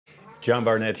John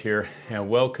Barnett here, and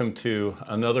welcome to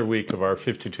another week of our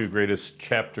 52 Greatest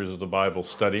Chapters of the Bible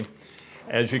study.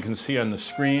 As you can see on the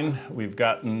screen, we've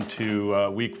gotten to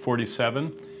week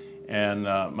 47, and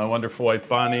my wonderful wife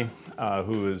Bonnie,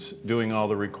 who is doing all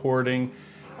the recording,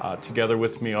 together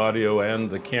with me, audio and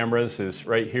the cameras, is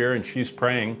right here, and she's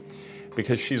praying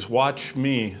because she's watched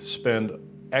me spend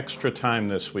extra time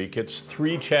this week. It's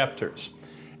 3 chapters,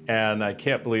 and I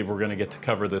can't believe we're going to get to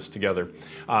cover this together.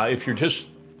 If you're just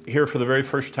here for the very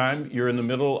first time, you're in the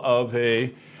middle of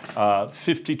a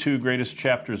 52 Greatest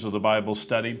Chapters of the Bible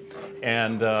study,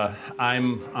 and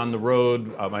I'm on the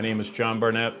road. My name is John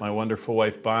Barnett, my wonderful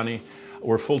wife Bonnie.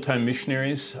 We're full-time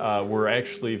missionaries. We're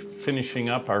actually finishing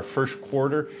up our first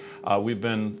quarter. We've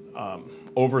been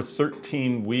over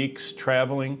 13 weeks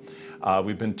traveling.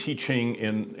 We've been teaching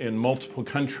in multiple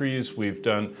countries. We've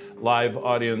done live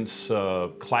audience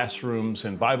classrooms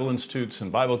in Bible institutes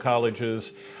and Bible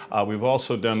colleges. We've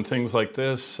also done things like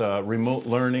this, remote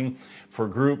learning for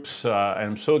groups.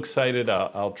 I'm so excited.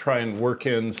 I'll try and work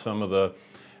in some of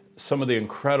the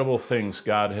incredible things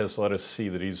God has let us see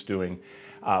that He's doing.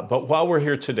 But while we're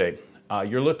here today,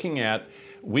 you're looking at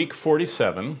week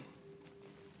 47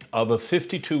 of a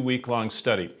 52-week-long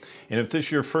study. And if this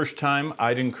is your first time,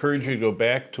 I'd encourage you to go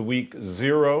back to week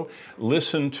 0,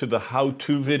 listen to the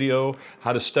how-to video,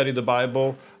 how to study the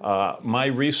Bible. My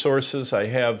resources, I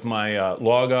have my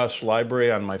Logos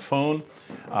library on my phone.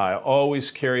 I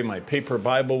always carry my paper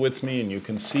Bible with me, and you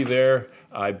can see there,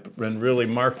 I've been really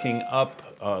marking up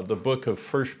the book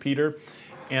of 1 Peter.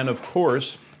 And of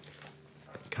course,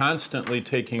 constantly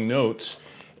taking notes.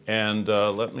 And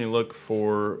let me look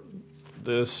for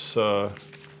this.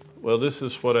 Well, this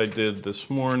is what I did this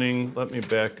morning. Let me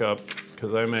back up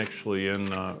because I'm actually in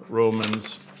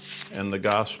Romans and the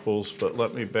Gospels, but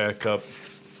let me back up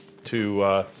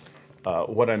to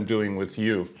what I'm doing with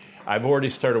you. I've already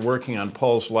started working on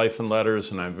Paul's life and letters,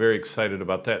 and I'm very excited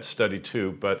about that study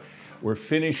too, but we're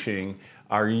finishing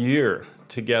our year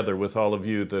together with all of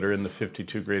you that are in the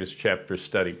 52 Greatest Chapters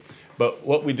study. But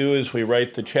what we do is we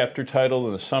write the chapter title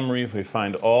and the summary. We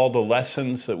find all the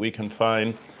lessons that we can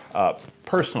find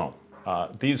personal.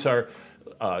 These are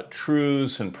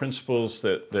truths and principles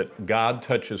that God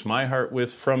touches my heart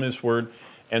with from His Word.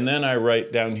 And then I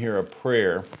write down here a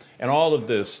prayer. And all of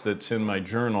this that's in my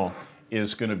journal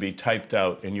is going to be typed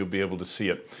out, and you'll be able to see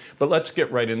it. But let's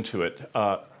get right into it.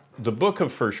 The book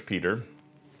of 1 Peter,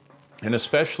 and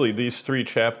especially these 3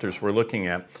 chapters we're looking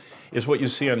at, is what you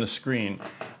see on the screen.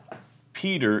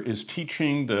 Peter is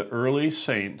teaching the early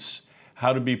saints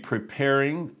how to be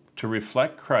preparing to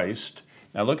reflect Christ.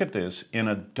 Now look at this, in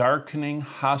a darkening,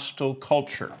 hostile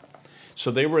culture. So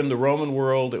they were in the Roman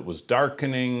world. It was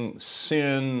darkening,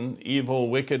 sin, evil,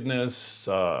 wickedness,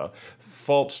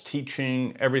 false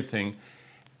teaching, everything.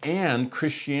 And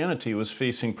Christianity was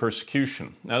facing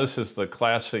persecution. Now this is the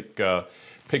classic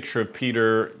picture of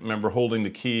Peter, remember, holding the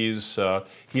keys.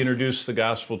 He introduced the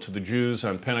gospel to the Jews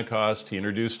on Pentecost. He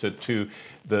introduced it to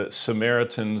the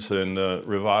Samaritans in the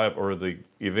revival or the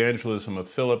evangelism of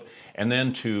Philip, and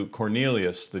then to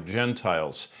Cornelius, the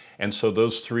Gentiles. And so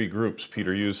those 3 groups,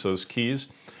 Peter used those keys.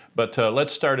 But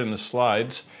let's start in the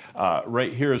slides.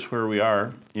 Right here is where we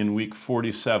are in week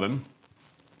 47.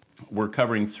 We're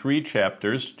covering 3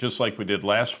 chapters, just like we did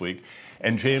last week,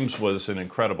 and James was an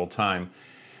incredible time.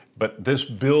 But this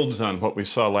builds on what we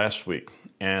saw last week,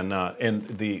 and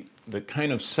the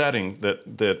kind of setting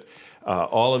that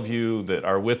all of you that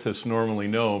are with us normally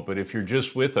know. But if you're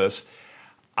just with us,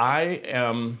 I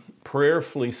am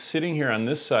prayerfully sitting here on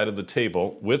this side of the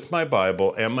table with my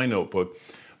Bible and my notebook,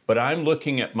 but I'm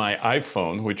looking at my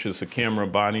iPhone, which is the camera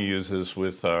Bonnie uses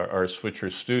with our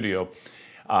Switcher Studio.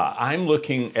 I'm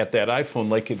looking at that iPhone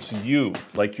like it's you,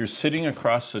 like you're sitting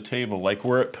across the table, like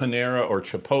we're at Panera or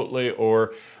Chipotle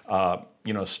or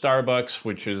Starbucks,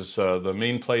 which is the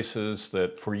main places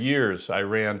that for years I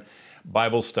ran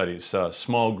Bible studies,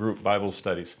 small group Bible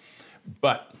studies.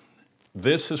 But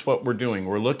this is what we're doing.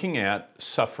 We're looking at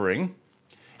suffering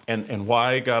and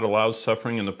why God allows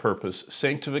suffering and the purpose.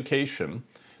 Sanctification,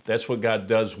 that's what God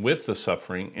does with the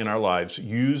suffering in our lives,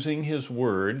 using His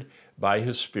Word by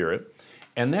His Spirit.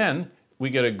 And then we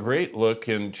get a great look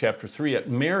in chapter 3 at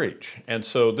marriage. And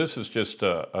so this is just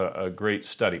a great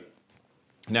study.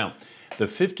 Now, the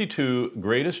 52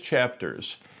 Greatest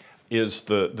Chapters is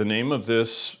the name of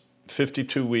this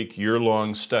 52-week,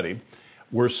 year-long study.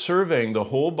 We're surveying the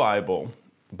whole Bible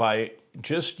by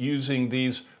just using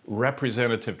these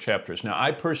representative chapters. Now,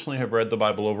 I personally have read the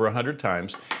Bible over 100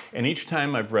 times, and each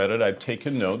time I've read it, I've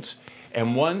taken notes.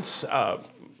 And once, I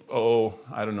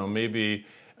don't know, maybe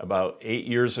about 8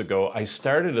 years ago, I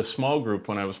started a small group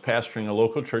when I was pastoring a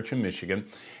local church in Michigan.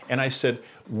 And I said,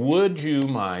 would you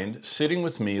mind sitting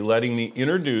with me, letting me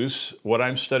introduce what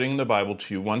I'm studying in the Bible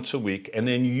to you once a week, and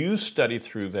then you study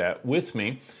through that with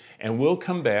me, and we'll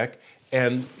come back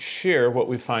and share what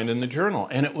we find in the journal.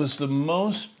 And it was the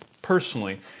most,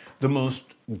 personally, the most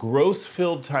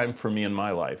growth-filled time for me in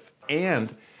my life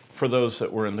and for those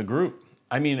that were in the group.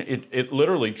 I mean, it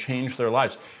literally changed their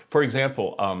lives. For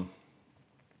example,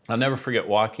 I'll never forget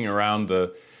walking around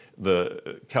the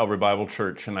Calvary Bible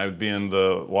Church, and I would be in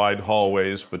the wide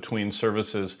hallways between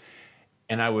services,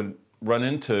 and I would run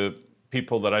into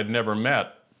people that I'd never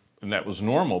met, and that was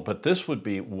normal, but this would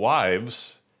be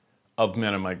wives of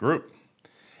men in my group.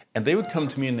 And they would come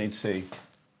to me and they'd say,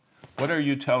 what are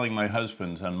you telling my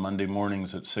husbands on Monday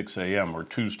mornings at 6 a.m. or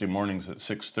Tuesday mornings at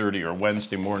 6:30 or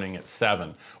Wednesday morning at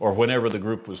 7 or whenever the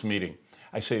group was meeting?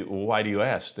 I say, well, why do you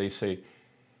ask? They say,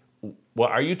 well,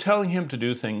 are you telling him to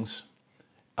do things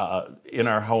in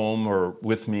our home or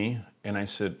with me? And I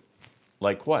said,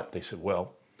 like what? They said,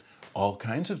 well, all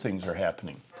kinds of things are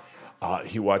happening.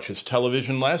 He watches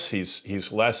television less.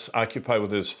 He's less occupied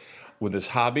with his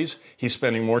hobbies. He's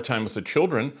spending more time with the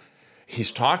children.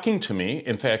 He's talking to me.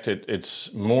 In fact,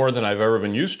 it's more than I've ever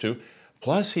been used to.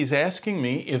 Plus, he's asking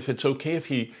me if it's okay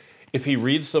if he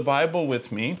reads the Bible with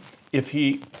me, if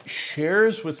he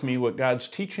shares with me what God's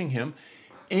teaching him,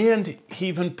 and he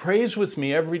even prays with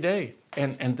me every day.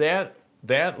 And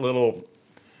that little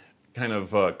kind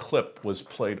of clip was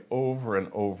played over and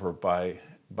over by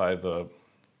the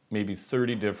maybe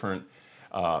 30 different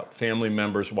family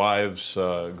members, wives,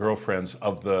 girlfriends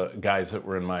of the guys that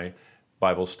were in my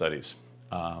Bible studies.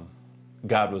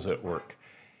 God was at work.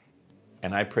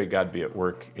 And I pray God be at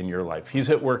work in your life. He's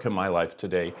at work in my life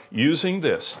today using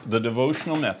this, the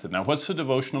devotional method. Now, what's the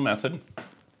devotional method?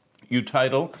 You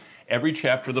title every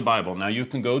chapter of the Bible. Now, you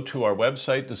can go to our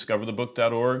website,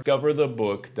 discoverthebook.org,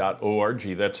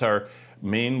 discoverthebook.org. That's our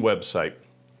main website.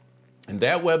 And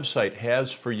that website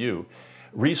has for you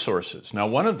resources. Now,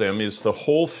 one of them is the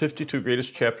whole 52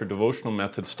 Greatest Chapter Devotional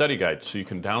Method Study Guide. So you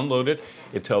can download it.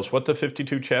 It tells what the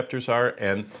 52 chapters are,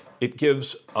 and it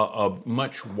gives a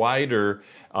much wider,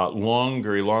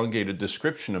 longer, elongated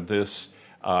description of this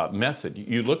method.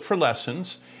 You look for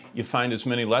lessons. You find as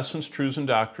many lessons, truths, and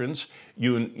doctrines.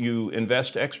 You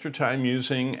invest extra time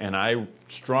using, and I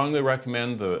strongly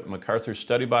recommend the MacArthur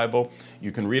Study Bible.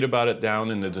 You can read about it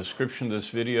down in the description of this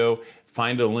video.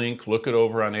 Find a link, look it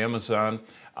over on Amazon.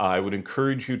 I would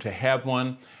encourage you to have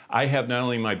one. I have not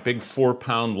only my big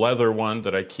 4-pound leather one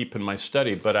that I keep in my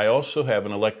study, but I also have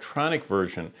an electronic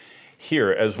version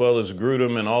here, as well as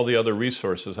Grudem and all the other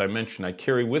resources I mentioned I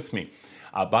carry with me.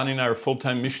 Bonnie and I are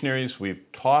full-time missionaries. We've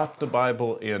taught the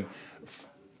Bible in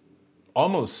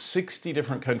almost 60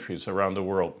 different countries around the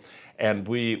world. And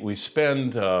we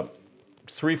spend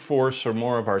 3/4 or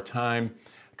more of our time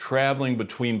traveling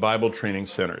between Bible training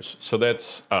centers. So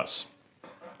that's us.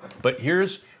 But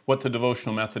here's what the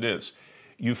devotional method is.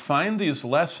 You find these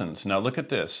lessons, now look at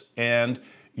this, and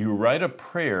you write a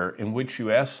prayer in which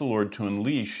you ask the Lord to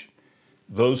unleash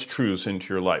those truths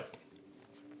into your life.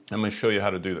 I'm going to show you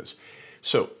how to do this.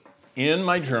 So in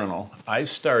my journal, I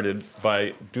started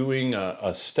by doing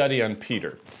a study on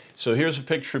Peter. So here's a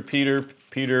picture of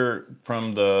Peter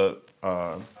from the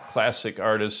classic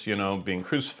artist, you know, being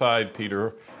crucified.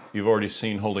 Peter, you've already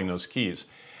seen holding those keys.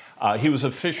 He was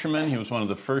a fisherman. He was one of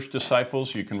the first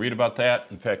disciples. You can read about that.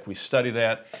 In fact, we study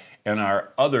that in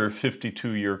our other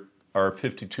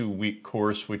 52-week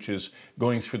course, which is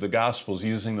going through the Gospels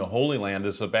using the Holy Land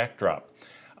as a backdrop.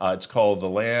 It's called the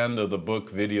Land of the Book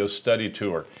Video Study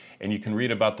Tour. And you can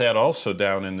read about that also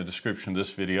down in the description of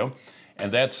this video.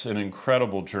 And that's an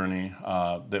incredible journey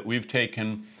that we've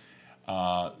taken.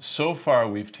 So far,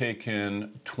 we've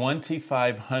taken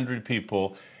 2,500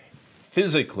 people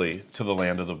physically to the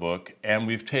land of the book, and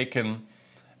we've taken,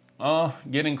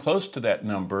 getting close to that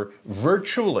number,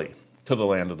 virtually to the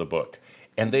land of the book.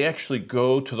 And they actually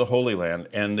go to the Holy Land,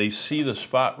 and they see the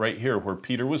spot right here where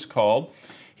Peter was called.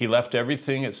 He left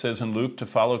everything, it says in Luke, to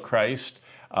follow Christ.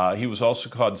 He was also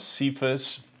called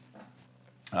Cephas.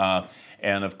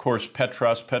 And of course,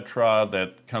 Petra,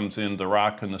 that comes in the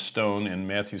rock and the stone in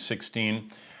Matthew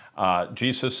 16.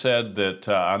 Jesus said that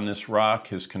on this rock,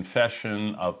 his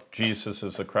confession of Jesus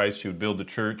as the Christ, he would build the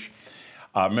church.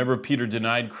 Remember, Peter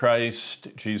denied Christ.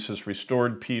 Jesus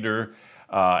restored Peter.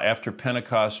 After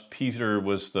Pentecost, Peter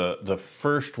was the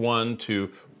first one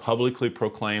to publicly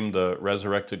proclaim the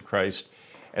resurrected Christ.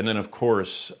 And then, of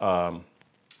course,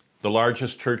 the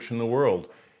largest church in the world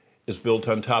is built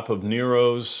on top of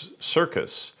Nero's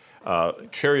circus,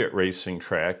 chariot racing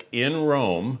track in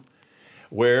Rome,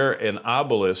 where an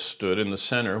obelisk stood in the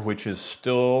center, which is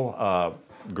still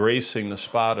gracing the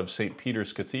spot of St.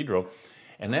 Peter's Cathedral.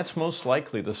 And that's most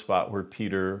likely the spot where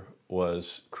Peter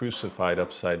was crucified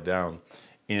upside down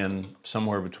in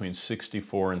somewhere between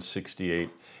 64 and 68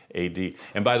 AD.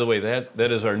 And by the way, that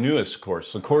is our newest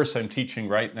course. The course I'm teaching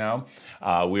right now,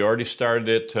 we already started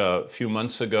it a few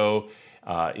months ago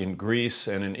in Greece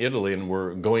and in Italy, and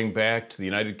we're going back to the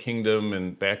United Kingdom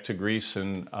and back to Greece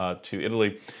and to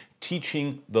Italy,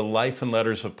 teaching the life and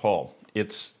letters of Paul.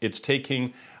 It's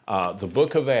taking the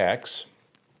book of Acts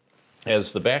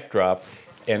as the backdrop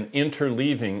and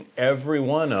interleaving every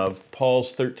one of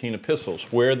Paul's 13 epistles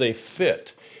where they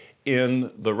fit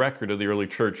in the record of the early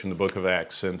church in the book of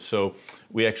Acts. And so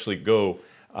we actually go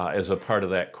as a part of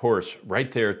that course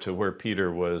right there to where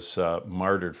Peter was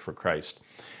martyred for Christ.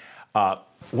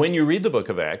 When you read the book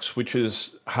of Acts, which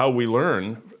is how we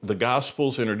learn, the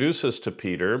Gospels introduce us to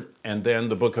Peter, and then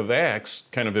the book of Acts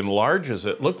kind of enlarges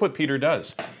it. Look what Peter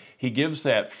does. He gives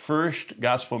that first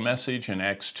gospel message in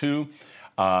Acts 2.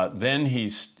 Then he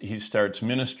starts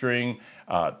ministering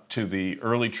to the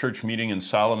early church meeting in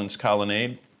Solomon's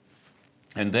colonnade.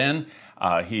 And then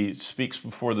he speaks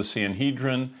before the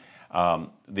Sanhedrin.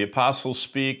 The apostles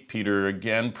speak. Peter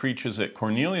again preaches at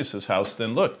Cornelius' house.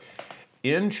 Then look,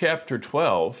 in chapter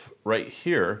 12, right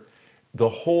here, the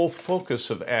whole focus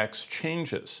of Acts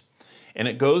changes. And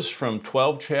it goes from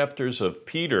 12 chapters of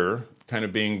Peter kind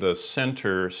of being the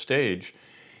center stage.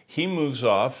 He moves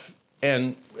off,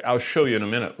 and I'll show you in a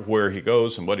minute where he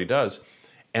goes and what he does.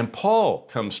 And Paul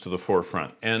comes to the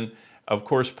forefront. And of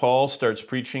course, Paul starts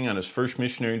preaching on his first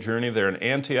missionary journey there in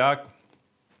Antioch,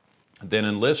 then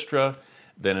in Lystra,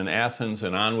 then in Athens,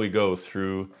 and on we go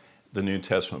through the New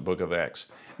Testament book of Acts.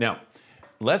 Now,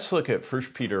 let's look at 1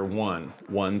 Peter 1,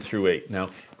 1 through 8. Now,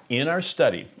 in our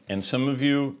study, and some of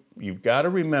you, you've got to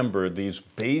remember these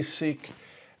basic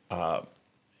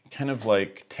kind of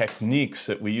like techniques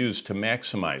that we use to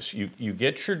maximize. You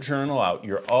get your journal out.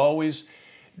 You're always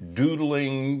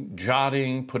doodling,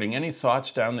 jotting, putting any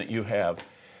thoughts down that you have,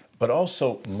 but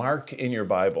also mark in your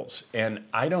Bibles. And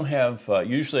I don't have,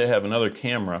 usually I have another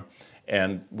camera,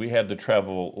 and we had to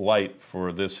travel light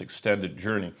for this extended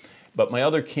journey. But my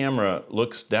other camera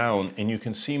looks down, and you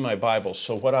can see my Bible.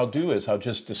 So what I'll do is I'll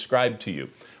just describe to you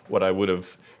what I would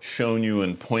have shown you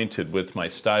and pointed with my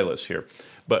stylus here.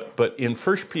 But in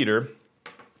 1 Peter,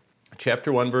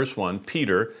 chapter 1, verse 1,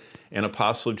 Peter, an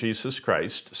apostle of Jesus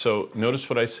Christ. So notice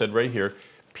what I said right here.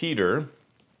 Peter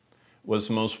was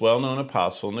the most well-known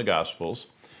apostle in the Gospels.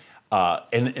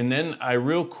 And then I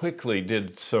real quickly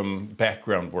did some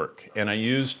background work. And I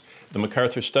used the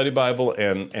MacArthur Study Bible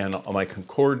and my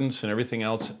concordance and everything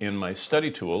else in my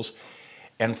study tools,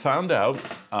 and found out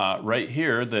right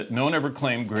here that no one ever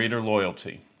claimed greater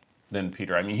loyalty than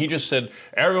Peter. I mean, he just said,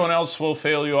 everyone else will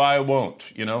fail you, I won't,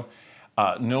 you know.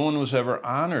 No one was ever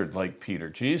honored like Peter.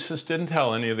 Jesus didn't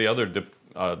tell any of the other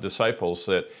disciples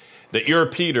that you're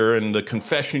Peter and the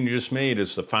confession you just made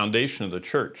is the foundation of the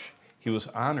church. He was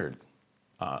honored.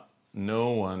 No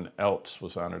one else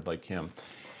was honored like him.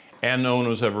 And no one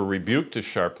was ever rebuked as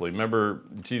sharply. Remember,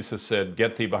 Jesus said,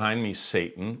 get thee behind me,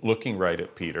 Satan, looking right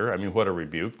at Peter. I mean, what a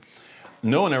rebuke.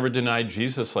 No one ever denied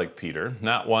Jesus like Peter.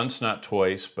 Not once, not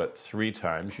twice, but 3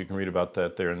 times. You can read about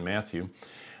that there in Matthew.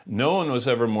 No one was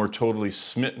ever more totally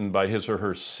smitten by his or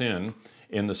her sin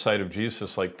in the sight of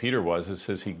Jesus like Peter was. It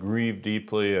says he grieved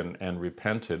deeply and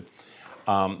repented.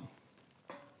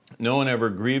 No one ever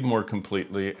grieved more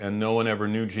completely, and no one ever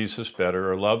knew Jesus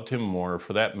better or loved him more, or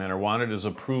for that matter, wanted his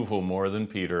approval more than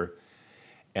Peter,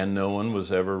 and no one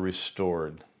was ever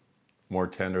restored more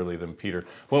tenderly than Peter.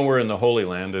 When we're in the Holy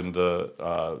Land in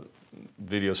the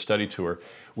video study tour,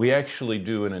 we actually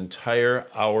do an entire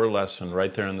hour lesson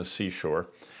right there on the seashore.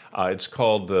 It's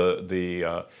called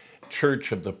the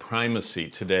Church of the Primacy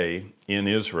today in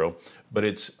Israel, but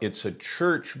it's a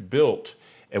church built,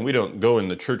 and we don't go in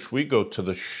the church, we go to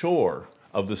the shore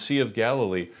of the Sea of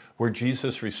Galilee where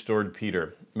Jesus restored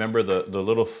Peter. Remember the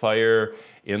little fire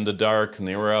in the dark, and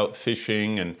they were out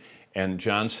fishing, and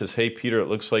John says, hey, Peter, it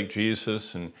looks like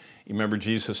Jesus. And you remember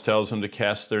Jesus tells them to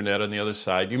cast their net on the other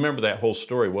side. You remember that whole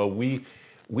story. Well,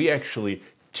 we actually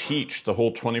teach the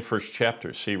whole 21st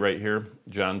chapter. See right here,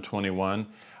 John 21.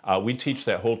 We teach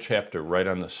that whole chapter right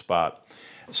on the spot.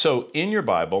 So in your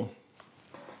Bible,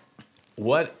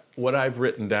 what I've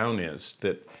written down is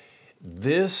that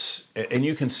this, and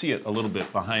you can see it a little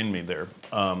bit behind me there,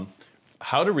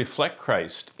 how to reflect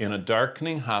Christ in a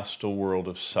darkening, hostile world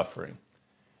of suffering.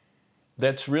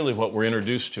 That's really what we're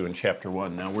introduced to in chapter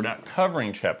 1. Now, we're not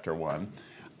covering chapter 1.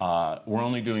 We're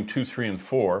only doing 2, 3, and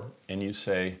 4. And you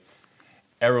say,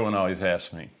 everyone always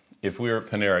asks me, if we were at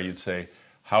Panera, you'd say,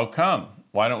 How come?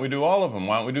 Why don't we do all of them?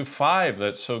 Why don't we do 5?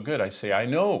 That's so good. I say, I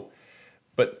know.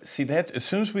 But see, that as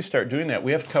soon as we start doing that,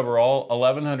 we have to cover all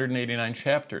 1,189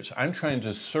 chapters. I'm trying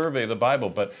to survey the Bible,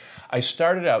 but I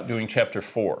started out doing chapter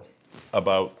 4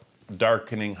 about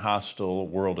darkening, hostile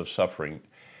world of suffering.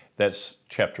 That's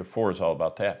chapter 4 is all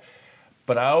about that.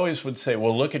 But I always would say,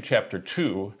 well, look at chapter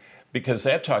 2, because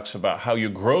that talks about how you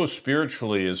grow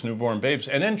spiritually as newborn babes.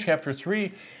 And then chapter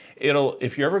 3,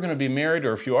 if you're ever going to be married,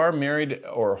 or if you are married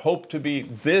or hope to be,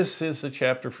 this is the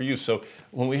chapter for you. So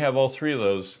when we have all 3 of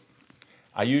those,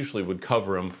 I usually would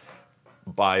cover them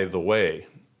by the way,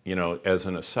 as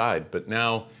an aside. But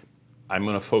now I'm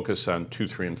going to focus on 2,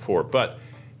 3, and 4. But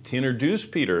to introduce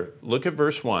Peter, look at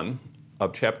verse 1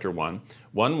 of chapter 1.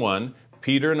 1:1,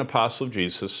 Peter, an apostle of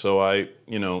Jesus. So I,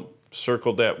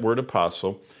 circled that word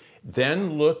apostle.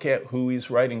 Then look at who he's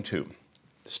writing to.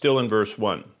 Still in verse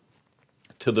 1.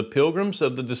 To the pilgrims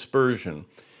of the dispersion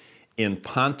in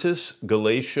Pontus,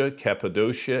 Galatia,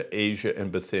 Cappadocia, Asia,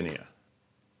 and Bithynia.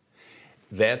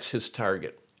 That's his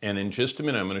target. And in just a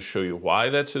minute, I'm going to show you why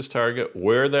that's his target,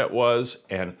 where that was,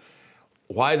 and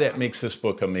why that makes this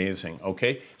book amazing,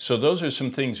 okay? So those are some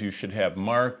things you should have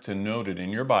marked and noted in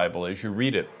your Bible as you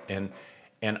read it.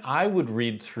 And I would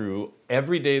read through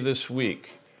every day this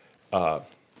week.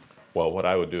 Well, what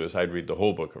I would do is I'd read the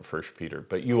whole book of 1 Peter,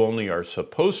 but you only are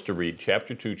supposed to read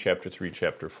chapter 2, chapter 3,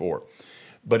 chapter 4.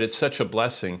 But it's such a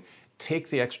blessing. Take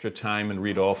the extra time and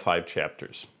read all 5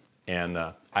 chapters. And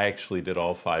I actually did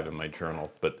all 5 in my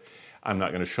journal, but I'm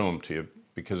not going to show them to you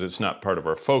because it's not part of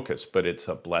our focus, but it's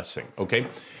a blessing, okay?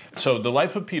 So the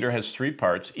life of Peter has 3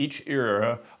 parts. Each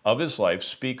era of his life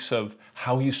speaks of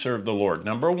how he served the Lord.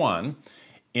 Number 1,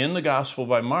 in the Gospel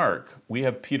by Mark, we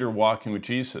have Peter walking with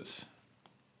Jesus.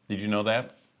 Did you know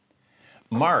that?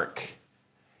 Mark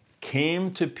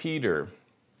came to Peter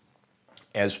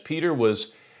as Peter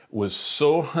was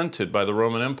so hunted by the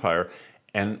Roman Empire,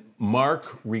 and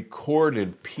Mark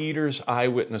recorded Peter's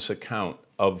eyewitness account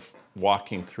of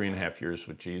walking 3.5 years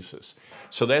with Jesus.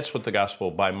 So that's what the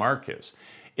Gospel by Mark is.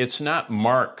 It's not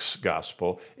Mark's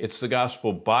Gospel, it's the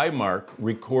Gospel by Mark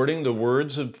recording the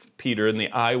words of Peter and the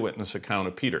eyewitness account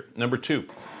of Peter. Number 2,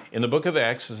 in the book of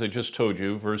Acts, as I just told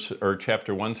you,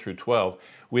 chapter 1 through 12,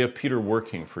 we have Peter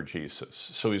working for Jesus.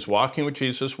 So he's walking with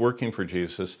Jesus, working for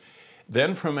Jesus.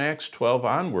 Then from Acts 12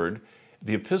 onward,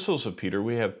 the epistles of Peter,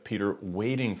 we have Peter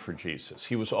waiting for Jesus.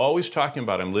 He was always talking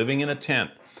about, I'm living in a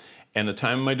tent, and the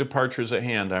time of my departure is at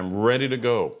hand. I'm ready to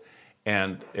go.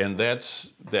 And that's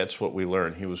what we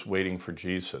learn. He was waiting for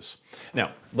Jesus.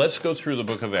 Now, let's go through the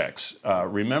book of Acts.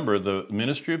 Remember, the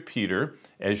ministry of Peter,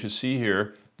 as you see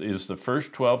here, is the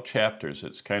first 12 chapters.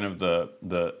 It's kind of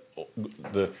the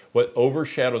what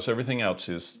overshadows everything else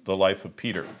is the life of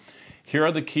Peter. Here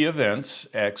are the key events,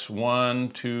 Acts 1,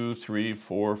 2, 3,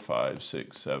 4, 5,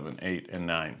 6, 7, 8, and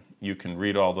 9. You can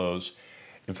read all those.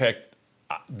 In fact,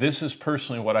 this is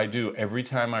personally what I do every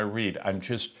time I read.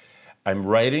 I'm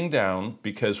writing down,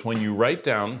 because when you write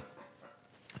down,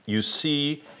 you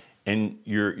see, and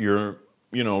you're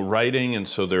writing, and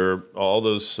so there are all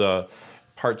those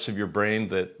parts of your brain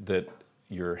that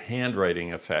your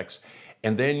handwriting affects,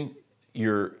 and then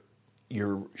you're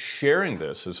sharing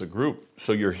this as a group.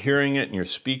 So you're hearing it and you're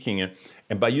speaking it,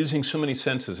 and by using so many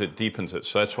senses, it deepens it.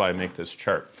 So that's why I make this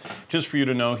chart. Just for you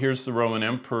to know, here's the Roman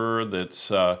emperor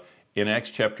that's in Acts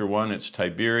chapter 1, it's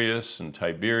Tiberius and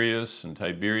Tiberius and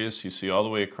Tiberius. You see all the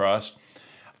way across.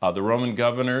 The Roman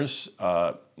governors,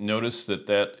 notice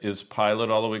that is Pilate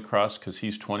all the way across because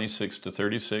he's 26 to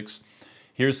 36.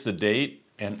 Here's the date.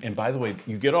 And by the way,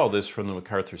 you get all this from the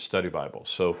MacArthur Study Bible.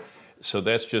 So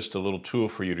that's just a little tool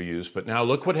for you to use. But now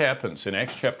look what happens. In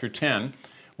Acts chapter 10,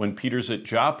 when Peter's at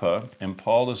Joppa and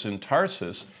Paul is in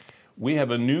Tarsus, we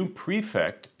have a new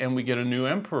prefect and we get a new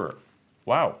emperor.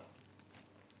 Wow.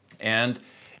 And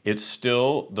it's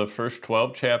still, the first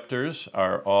 12 chapters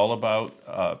are all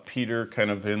about Peter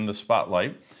kind of in the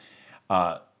spotlight.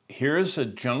 Here's a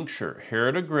juncture.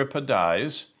 Herod Agrippa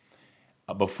dies.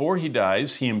 Before he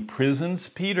dies, he imprisons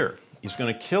Peter. He's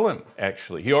going to kill him,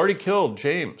 actually. He already killed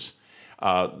James,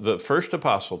 the first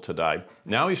apostle to die.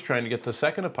 Now he's trying to get the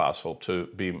second apostle to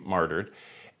be martyred.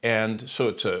 And so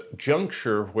it's a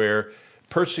juncture where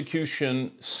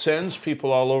persecution sends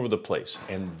people all over the place.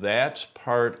 And that's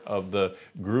part of the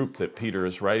group that Peter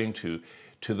is writing to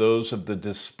those of the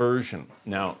dispersion.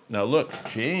 Now look,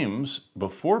 James,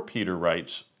 before Peter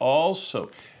writes, also,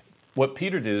 what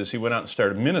Peter did is he went out and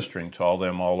started ministering to all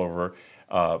them all over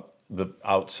the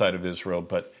outside of Israel,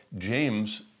 but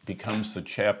James becomes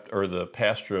the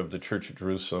pastor of the Church of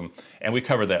Jerusalem, and we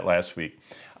covered that last week,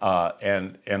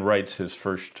 and writes his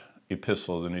first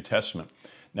epistle of the New Testament.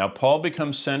 Now, Paul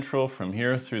becomes central from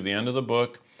here through the end of the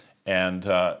book. And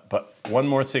but one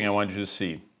more thing I want you to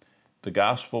see. The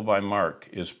Gospel by Mark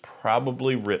is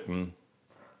probably written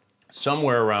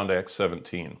somewhere around Acts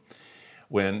 17,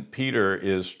 when Peter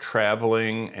is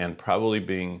traveling and probably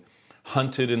being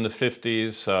hunted in the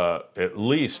 50s. At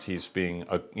least he's being,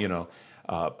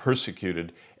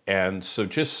 persecuted. And so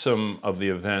just some of the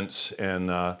events,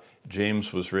 and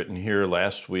James was written here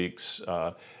last week's.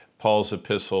 Paul's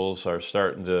epistles are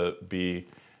starting to be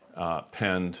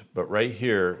penned, but right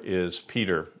here is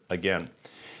Peter again.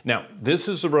 Now, this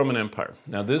is the Roman Empire.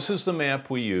 Now, this is the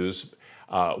map we use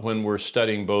when we're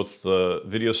studying both the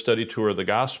video study tour of the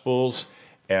Gospels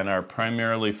and are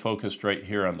primarily focused right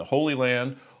here on the Holy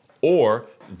Land, or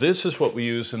this is what we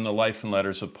use in the Life and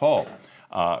Letters of Paul.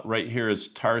 Right here is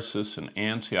Tarsus and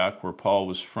Antioch, where Paul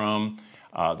was from.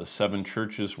 The 7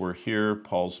 churches were here.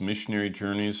 Paul's missionary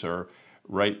journeys are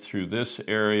right through this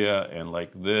area and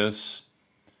like this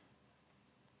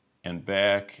and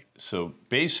back. So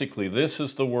basically this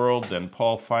is the world. Then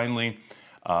Paul finally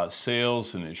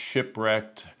sails and is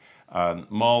shipwrecked on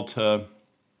Malta,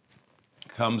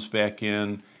 comes back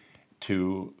in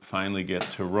to finally get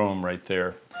to Rome right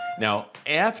there. Now,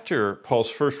 after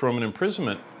Paul's first Roman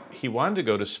imprisonment, he wanted to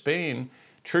go to Spain.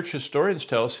 Church historians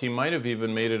tell us he might have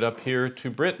even made it up here to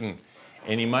Britain,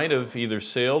 and he might have either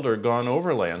sailed or gone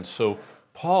overland. So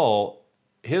Paul,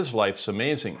 his life's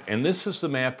amazing. And this is the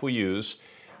map we use,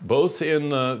 both in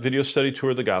the video study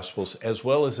tour of the Gospels, as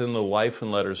well as in the Life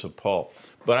and Letters of Paul.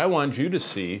 But I want you to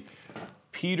see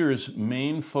Peter's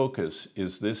main focus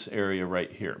is this area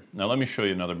right here. Now let me show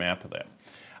you another map of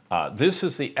that. This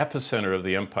is the epicenter of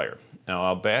the empire. Now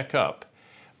I'll back up.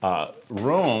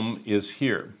 Rome is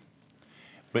here.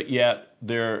 But yet,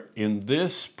 there in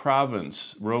this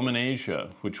province, Roman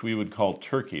Asia, which we would call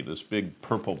Turkey, this big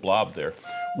purple blob there,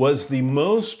 was the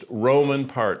most Roman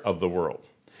part of the world.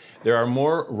 There are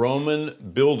more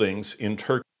Roman buildings in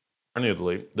Turkey than in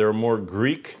Italy. There are more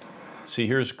Greek, see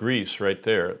here's Greece right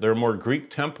there. There are more Greek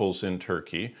temples in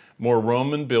Turkey, more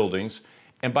Roman buildings.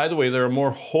 And by the way, there are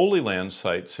more Holy Land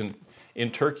sites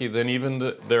in Turkey than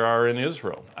even there are in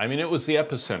Israel. I mean, it was the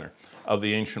epicenter of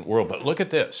the ancient world. But look at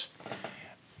this.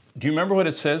 Do you remember what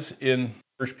it says in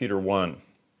 1 Peter 1,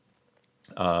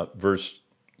 verse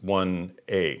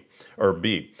 1a, or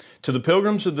b? To the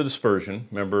pilgrims of the dispersion,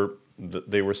 remember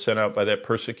they were sent out by that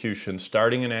persecution,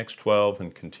 starting in Acts 12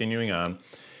 and continuing on,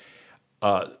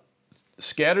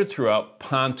 scattered throughout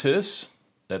Pontus,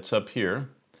 that's up here,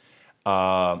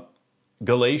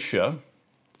 Galatia,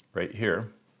 right here,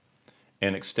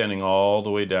 and extending all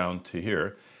the way down to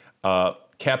here,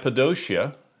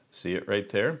 Cappadocia, see it right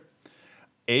there,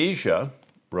 Asia,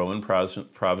 Roman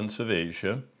province of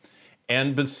Asia,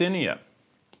 and Bithynia.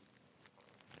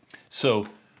 So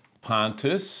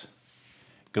Pontus,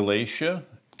 Galatia,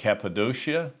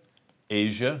 Cappadocia,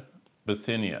 Asia,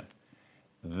 Bithynia.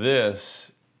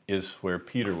 This is where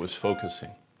Peter was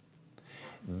focusing.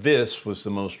 This was the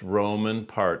most Roman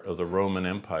part of the Roman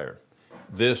Empire.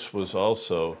 This was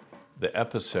also the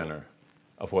epicenter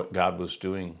of what God was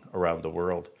doing around the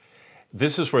world.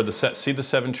 This is where see the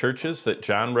 7 churches that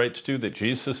John writes to, that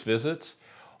Jesus visits?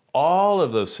 All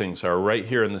of those things are right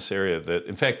here in this area. That,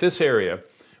 in fact, this area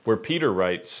where Peter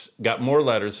writes got more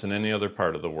letters than any other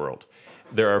part of the world.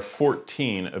 There are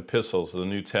 14 epistles of the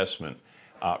New Testament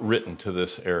written to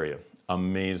this area.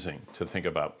 Amazing to think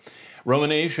about.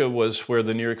 Roman Asia was where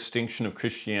the near extinction of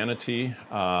Christianity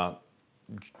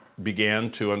began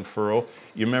to unfurl.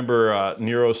 You remember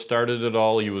Nero started it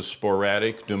all. He was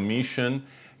sporadic. Domitian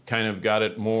kind of got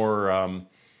it more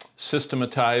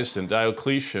systematized, and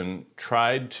Diocletian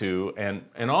tried to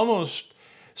and almost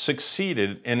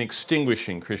succeeded in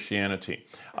extinguishing Christianity.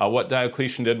 What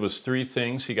Diocletian did was 3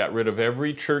 things. He got rid of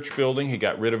every church building, he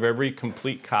got rid of every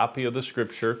complete copy of the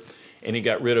scripture, and he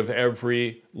got rid of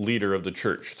every leader of the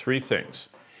church. 3 things.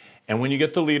 And when you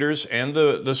get the leaders and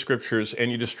the scriptures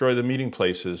and you destroy the meeting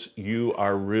places, you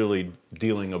are really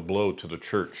dealing a blow to the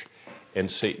church. And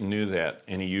Satan knew that,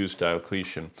 and he used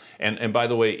Diocletian. And by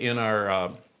the way, in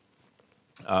our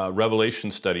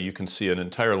Revelation study, you can see an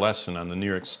entire lesson on the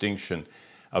near extinction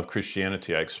of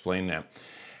Christianity. I explained that.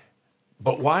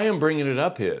 But why I'm bringing it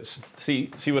up is, see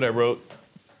what I wrote?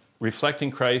 Reflecting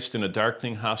Christ in a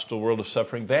darkening, hostile world of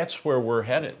suffering. That's where we're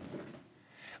headed.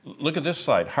 Look at this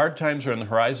slide. Hard times are on the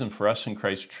horizon for us in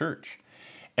Christ Church.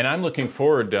 And I'm looking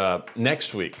forward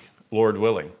next week, Lord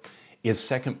willing, is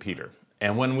 2 Peter.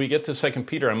 And when we get to 2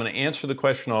 Peter, I'm going to answer the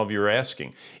question all of you are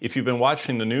asking. If you've been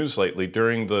watching the news lately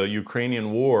during the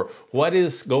Ukrainian war, what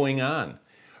is going on?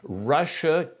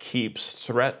 Russia keeps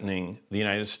threatening the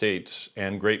United States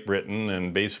and Great Britain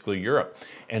and basically Europe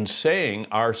and saying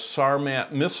our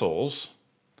Sarmat missiles,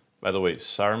 by the way,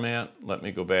 Sarmat, let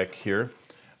me go back here.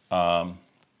 Let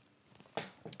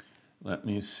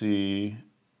me see,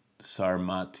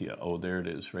 Sarmatia. Oh, there it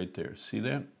is right there. See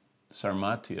that?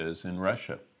 Sarmatia is in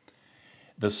Russia.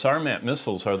 The Sarmat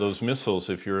missiles are those missiles,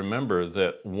 if you remember,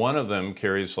 that one of them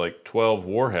carries like 12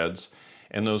 warheads,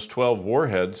 and those 12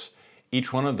 warheads,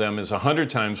 each one of them is 100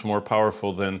 times more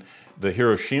powerful than the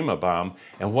Hiroshima bomb.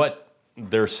 And what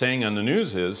they're saying on the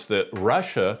news is that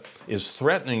Russia is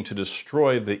threatening to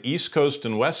destroy the East Coast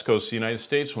and West Coast of the United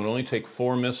States when it only take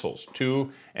 4 missiles,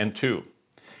 2 and 2.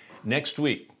 Next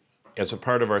week, as a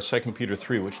part of our 2 Peter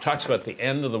 3, which talks about the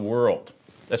end of the world,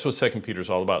 that's what 2 Peter is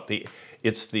all about.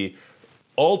 It's the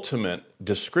ultimate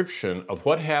description of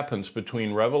what happens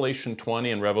between Revelation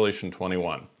 20 and Revelation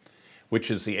 21,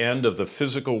 which is the end of the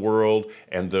physical world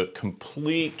and the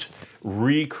complete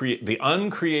the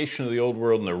uncreation of the old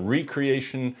world and the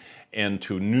recreation and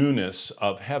to newness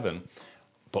of heaven.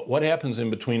 But what happens in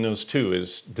between those two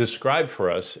is described for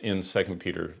us in 2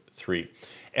 Peter 3.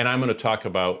 And I'm going to talk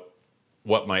about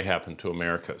what might happen to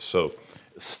America. So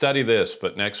study this,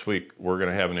 but next week we're going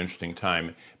to have an interesting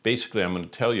time. Basically, I'm going to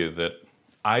tell you that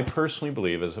I personally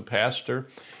believe, as a pastor,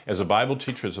 as a Bible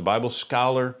teacher, as a Bible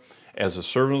scholar, as a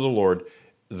servant of the Lord,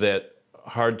 that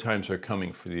hard times are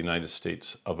coming for the United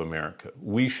States of America.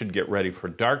 We should get ready for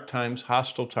dark times,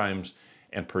 hostile times,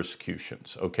 and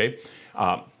persecutions, okay?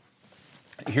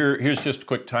 Here's just a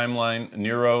quick timeline.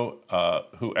 Nero,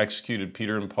 who executed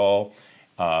Peter and Paul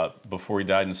before he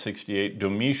died in 68.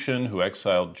 Domitian, who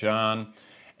exiled John.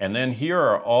 And then here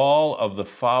are all of the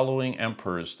following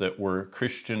emperors that were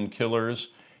Christian killers.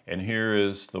 And here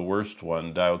is the worst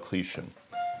one, Diocletian.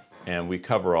 And we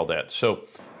cover all that. So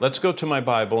let's go to my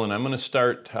Bible, and I'm going to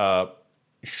start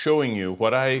showing you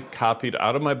what I copied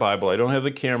out of my Bible. I don't have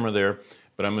the camera there,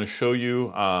 but I'm going to show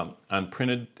you on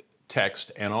printed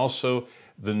text and also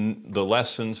the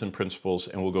lessons and principles,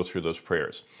 and we'll go through those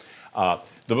prayers. The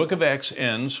book of Acts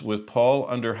ends with Paul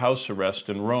under house arrest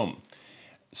in Rome.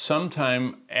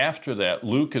 Sometime after that,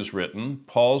 Luke is written,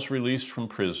 Paul's released from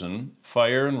prison,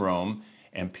 fire in Rome,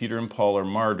 and Peter and Paul are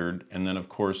martyred, and then, of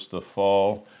course, the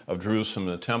fall of Jerusalem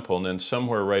and the temple. And then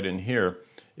somewhere right in here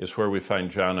is where we find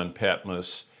John on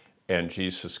Patmos, and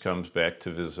Jesus comes back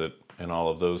to visit, and all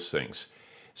of those things.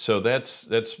 So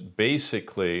that's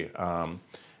basically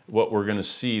what we're going to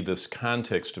see. This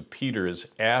context of Peter is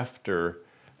after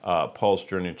Paul's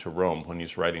journey to Rome when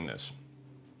he's writing this.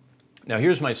 Now,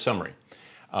 here's my summary.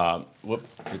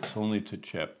 It's only to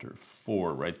chapter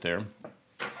 4 right there.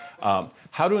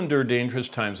 How to endure dangerous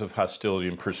times of hostility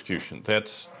and persecution.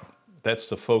 That's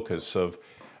the focus of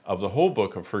the whole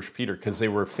book of 1 Peter, because they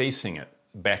were facing it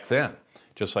back then,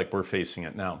 just like we're facing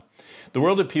it now. The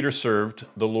world that Peter served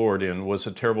the Lord in was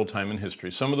a terrible time in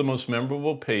history. Some of the most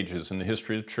memorable pages in the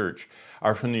history of the church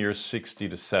are from the years 60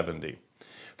 to 70.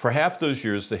 For half those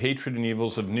years, the hatred and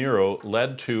evils of Nero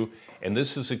led to, and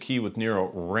this is the key with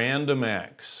Nero, random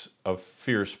acts of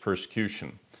fierce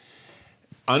persecution.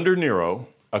 Under Nero,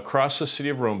 across the city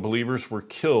of Rome, believers were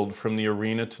killed from the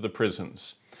arena to the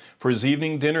prisons. For his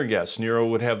evening dinner guests, Nero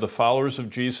would have the followers of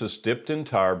Jesus dipped in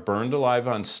tar, burned alive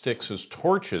on sticks as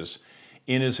torches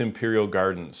in his imperial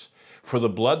gardens. For the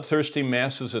bloodthirsty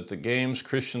masses at the games,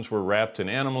 Christians were wrapped in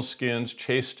animal skins,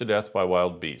 chased to death by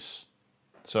wild beasts.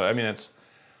 So, I mean, it's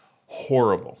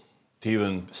horrible to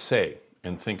even say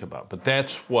and think about. But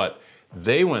that's what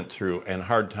they went through, and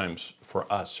hard times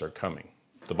for us are coming.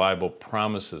 The Bible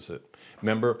promises it.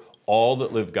 Remember, all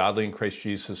that live godly in Christ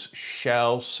Jesus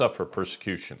shall suffer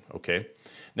persecution, okay?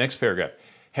 Next paragraph.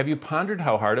 Have you pondered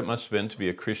how hard it must have been to be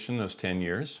a Christian those 10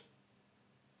 years?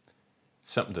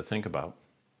 Something to think about.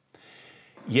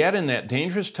 Yet in that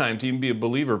dangerous time to even be a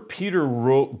believer, Peter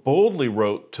boldly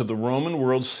wrote to the Roman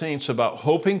world saints about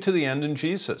hoping to the end in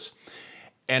Jesus.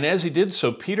 And as he did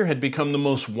so, Peter had become the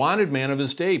most wanted man of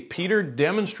his day. Peter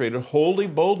demonstrated holy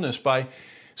boldness by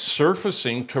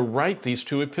surfacing to write these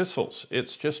 2 epistles.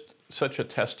 It's just such a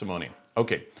testimony.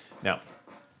 Okay, now,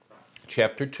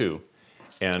 chapter 2,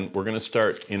 and we're going to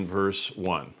start in verse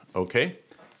 1, okay?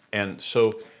 And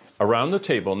so around the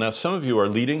table, now some of you are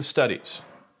leading studies,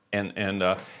 and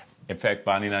in fact,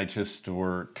 Bonnie and I just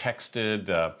were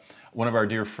texted. One of our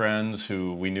dear friends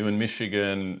who we knew in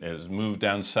Michigan has moved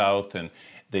down south, and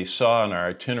they saw on our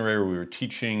itinerary we were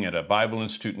teaching at a Bible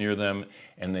institute near them,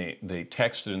 and they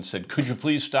texted and said, could you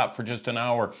please stop for just an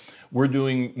hour? We're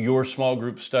doing your small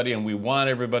group study, and we want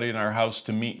everybody in our house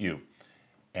to meet you.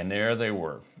 And there they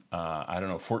were, I don't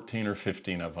know, 14 or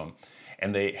 15 of them.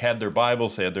 and they had their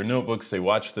Bibles, they had their notebooks, they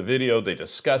watched the video, they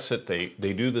discuss it, they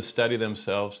do the study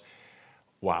themselves.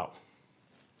 Wow.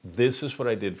 This is what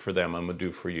I did for them, I'm going to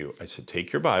do for you. I said,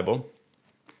 take your Bible,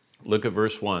 look at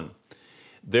verse 1.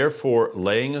 Therefore,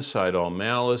 laying aside all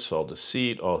malice, all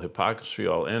deceit, all hypocrisy,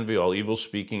 all envy, all evil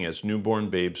speaking, as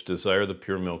newborn babes desire the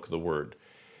pure milk of the word.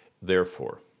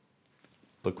 Therefore,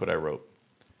 look what I wrote.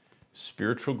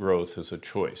 Spiritual growth is a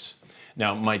choice.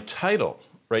 Now, my title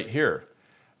right here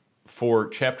for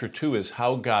chapter 2 is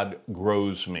How God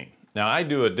Grows Me. Now, I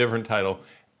do a different title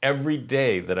every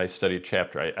day that I study a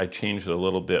chapter. I change it a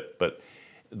little bit, but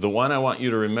the one I want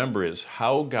you to remember is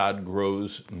How God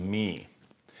Grows Me.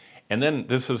 And then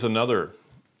this is another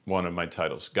one of my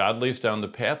titles. God lays down the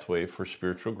pathway for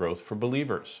spiritual growth for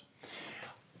believers.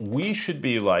 We should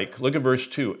be like, look at verse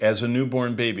 2, as a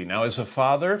newborn baby. Now, as a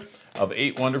father of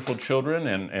 8 wonderful children,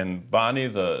 and Bonnie,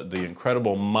 the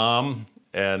incredible mom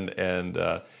and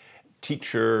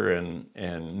teacher and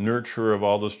nurturer of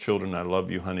all those children, I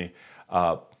love you, honey.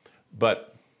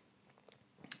 But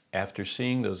after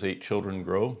seeing those 8 children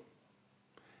grow,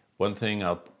 one thing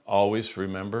I'll always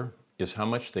remember is how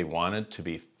much they wanted to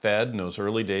be fed in those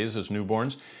early days as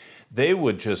newborns. They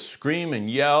would just scream and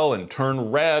yell and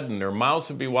turn red, and their mouths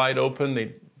would be wide open.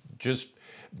 They'd just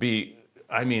be,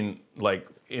 I mean, like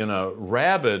in a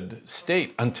rabid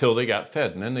state until they got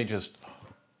fed. And then they just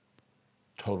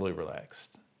totally relaxed.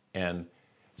 And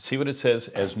see what it says,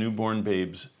 as newborn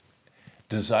babes,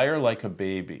 desire like a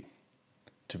baby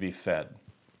to be fed.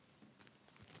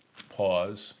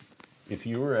 Pause. If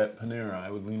you were at Panera,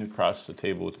 I would lean across the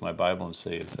table with my Bible and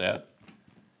say, is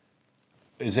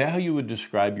that how you would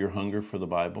describe your hunger for the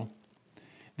Bible?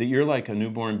 That you're like a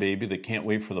newborn baby that can't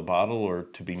wait for the bottle or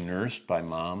to be nursed by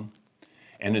mom,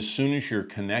 and as soon as you're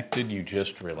connected, you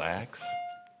just relax?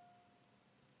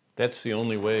 That's the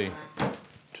only way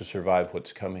to survive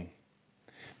what's coming.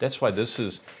 That's why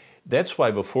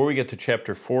before we get to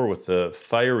chapter 4 with the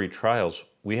fiery trials,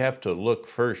 we have to look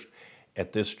first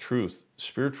at this truth.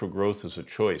 Spiritual growth is a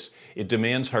choice. It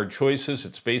demands hard choices.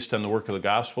 It's based on the work of the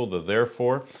gospel, the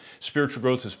therefore. Spiritual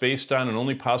growth is based on and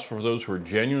only possible for those who are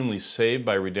genuinely saved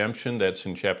by redemption. That's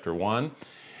in chapter 1.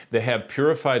 They have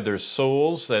purified their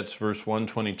souls. That's verse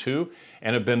 122.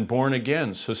 And have been born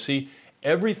again. So see,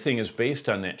 everything is based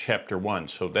on that chapter 1.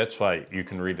 So that's why you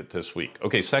can read it this week.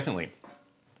 Okay, secondly,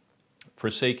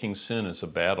 forsaking sin is a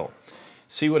battle.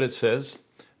 See what it says?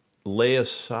 Lay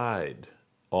aside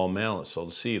all malice, all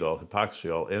deceit, all hypocrisy,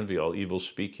 all envy, all evil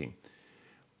speaking.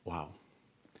 Wow.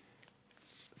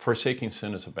 Forsaking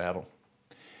sin is a battle.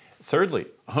 Thirdly,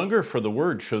 hunger for the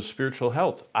word shows spiritual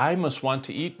health. I must want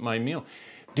to eat my meal.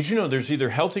 Did you know there's either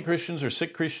healthy Christians or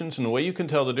sick Christians? And the way you can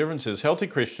tell the difference is healthy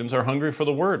Christians are hungry for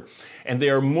the word. And they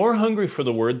are more hungry for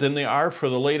the word than they are for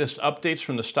the latest updates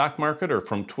from the stock market or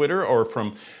from Twitter or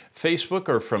from Facebook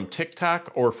or from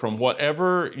TikTok or from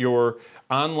whatever your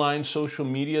online social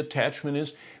media attachment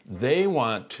is. They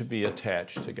want to be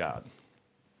attached to God.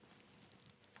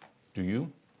 Do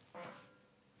you?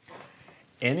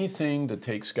 Anything that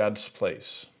takes God's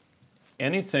place,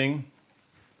 anything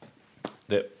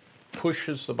that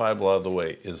pushes the Bible out of the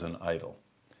way is an idol.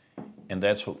 And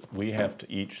that's what we have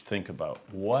to each think about.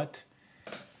 What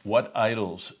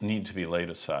idols need to be laid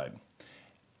aside?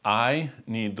 I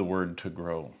need the word to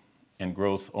grow, and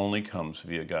growth only comes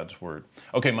via God's word.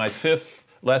 Okay, my 5th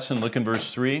lesson, look in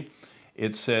verse 3.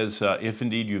 It says, if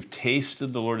indeed you've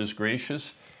tasted the Lord is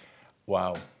gracious.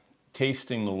 Wow,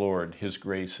 tasting the Lord, his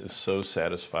grace is so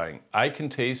satisfying. I can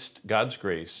taste God's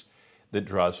grace that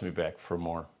draws me back for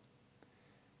more.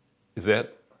 Is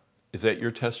that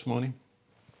your testimony?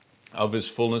 Of his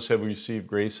fullness have we received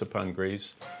grace upon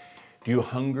grace. Do you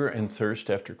hunger and thirst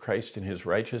after Christ and his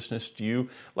righteousness? Do you,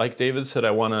 like David said,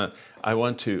 I want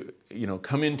to,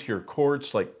 come into your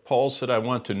courts. Like Paul said, I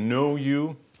want to know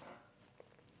you.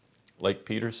 Like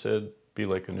Peter said, be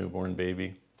like a newborn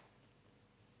baby.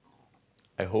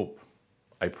 I hope,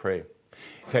 I pray.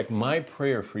 In fact, my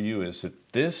prayer for you is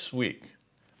that this week,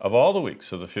 of all the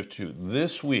weeks of the 52,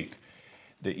 this week,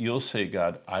 that you'll say,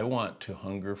 God, I want to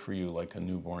hunger for you like a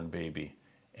newborn baby.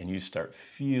 And you start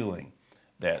feeling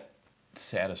that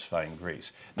satisfying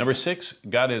grace. Number 6,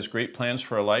 God has great plans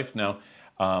for our life. Now,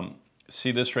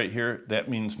 see this right here? That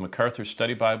means MacArthur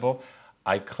Study Bible.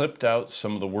 I clipped out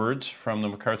some of the words from the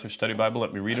MacArthur Study Bible.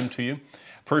 Let me read them to you.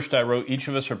 First, I wrote, each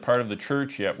of us are part of the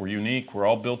church, yet we're unique. We're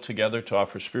all built together to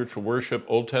offer spiritual worship.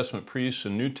 Old Testament priests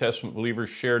and New Testament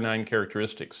believers share 9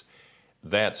 characteristics.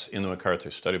 That's in the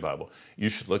MacArthur Study Bible. You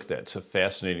should look at that. It's a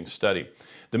fascinating study.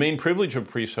 The main privilege of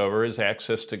priests, however, is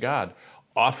access to God,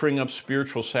 offering up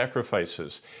spiritual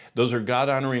sacrifices. Those are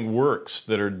God-honoring works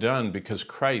that are done because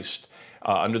Christ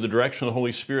under the direction of the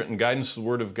Holy Spirit and guidance of the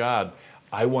Word of God,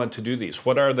 I want to do these.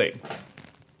 What are they?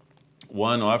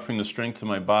 1, offering the strength of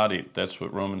my body. That's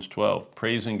what Romans 12.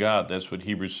 Praising God. That's what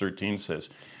Hebrews 13 says.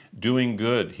 Doing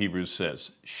good, Hebrews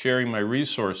says. Sharing my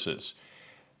resources.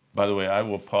 By the way, I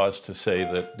will pause to say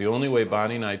that the only way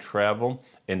Bonnie and I travel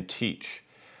and teach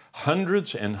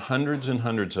hundreds and hundreds and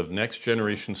hundreds of next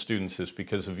generation students is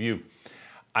because of you.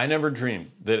 I never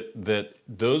dreamed that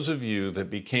those of you that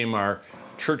became our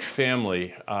church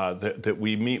family that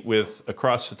we meet with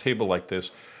across the table like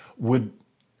this would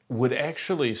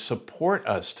actually support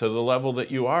us to the level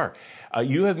that you are.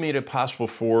 You have made it possible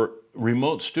for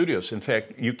remote studios. In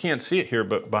fact, you can't see it here,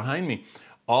 but behind me,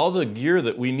 all the gear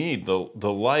that we need, the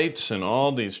lights and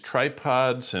all these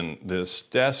tripods and this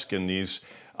desk and these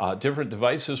different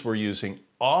devices we're using,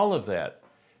 all of that,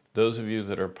 those of you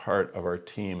that are part of our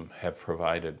team have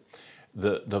provided.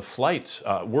 The flights,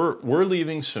 we're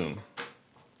leaving soon.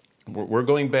 We're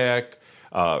going back,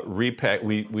 repack.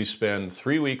 We spend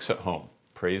 3 weeks at home,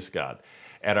 praise God,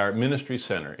 at our ministry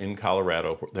center in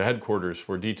Colorado, the headquarters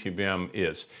where DTBM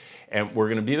is. And we're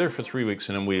going to be there for 3 weeks,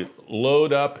 and then we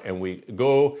load up and we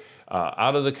go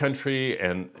out of the country,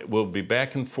 and we'll be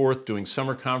back and forth doing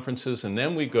summer conferences, and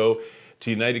then we go to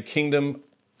United Kingdom.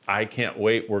 I can't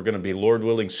wait. We're going to be, Lord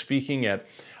willing, speaking at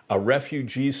a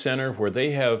refugee center where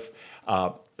they have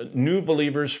new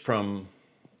believers from,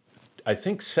 I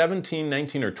think, 17,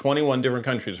 19, or 21 different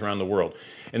countries around the world.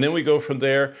 And then we go from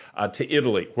there to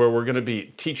Italy, where we're going to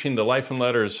be teaching the life and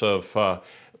letters of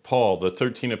Paul, the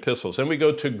 13 epistles. Then we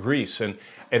go to Greece, and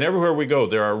everywhere we go,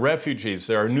 there are refugees,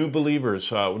 there are new believers,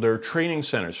 there are training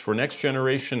centers for next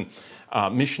generation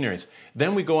missionaries.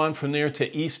 Then we go on from there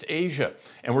to East Asia,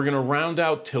 and we're going to round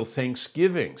out till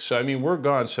Thanksgiving. So, I mean, we're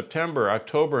gone September,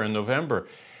 October, and November,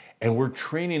 and we're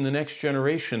training the next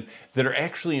generation that are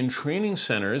actually in training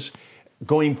centers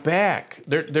going back.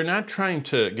 They're not trying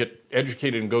to get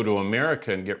educated and go to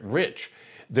America and get rich.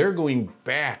 They're going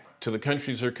back to the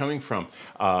countries they're coming from.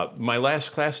 My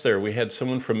last class there, we had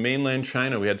someone from mainland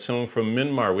China, we had someone from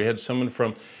Myanmar, we had someone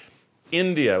from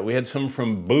India, we had someone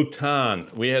from Bhutan,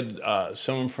 we had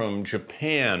someone from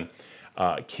Japan,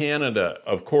 Canada,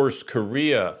 of course,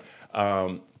 Korea,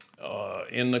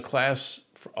 in the class,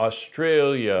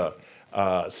 Australia,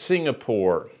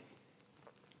 Singapore.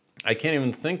 I can't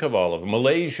even think of all of them.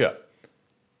 Malaysia.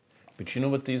 But you know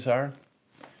what these are?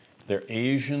 They're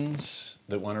Asians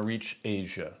that want to reach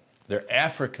Asia. They're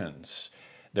Africans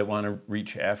that want to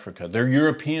reach Africa. They're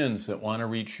Europeans that want to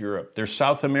reach Europe. They're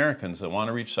South Americans that want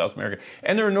to reach South America.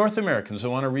 And there are North Americans that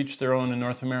want to reach their own in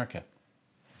North America.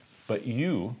 But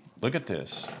you, look at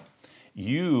this,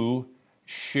 you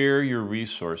share your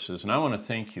resources. And I want to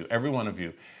thank you, every one of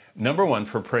you, number one,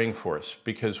 for praying for us,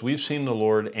 because we've seen the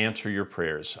Lord answer your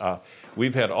prayers.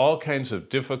 We've had all kinds of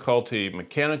difficulty,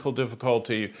 mechanical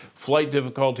difficulty, flight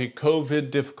difficulty, COVID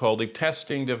difficulty,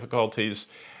 testing difficulties,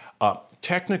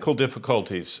 technical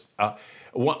difficulties.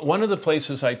 One of the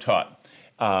places I taught,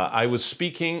 I was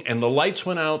speaking and the lights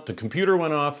went out, the computer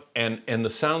went off, and the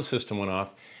sound system went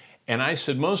off. And I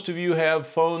said, most of you have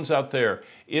phones out there.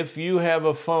 If you have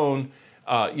a phone,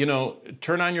 you know,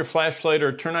 turn on your flashlight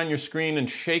or turn on your screen and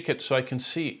shake it so I can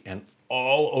see. And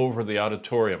all over the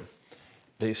auditorium,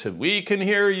 they said, we can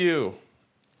hear you.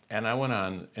 And I went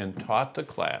on and taught the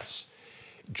class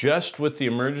just with the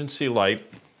emergency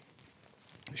light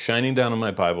shining down on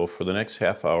my Bible for the next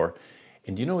half hour.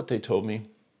 And do you know what they told me?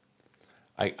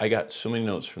 I got so many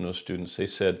notes from those students. They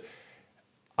said,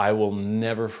 I will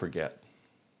never forget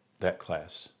that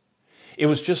class. It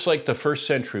was just like the first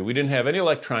century. We didn't have any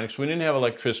electronics, we didn't have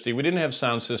electricity, we didn't have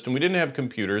sound system, we didn't have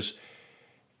computers,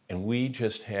 and we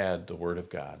just had the Word of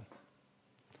God.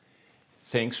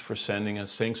 Thanks for sending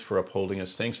us, thanks for upholding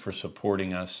us, thanks for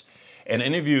supporting us. And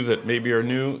any of you that maybe are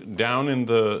new, down in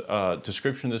the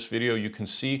description of this video, you can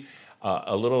see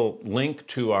a little link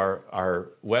to our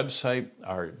website,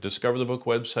 our Discover the Book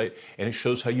website, and it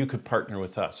shows how you could partner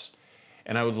with us.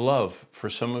 And I would love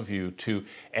for some of you to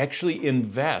actually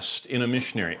invest in a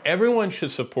missionary. Everyone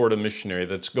should support a missionary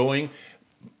that's going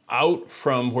out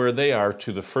from where they are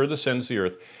to the furthest ends of the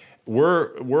earth.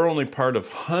 We're only part of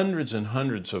hundreds and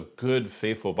hundreds of good,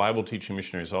 faithful Bible teaching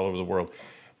missionaries all over the world.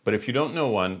 But if you don't know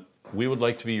one, we would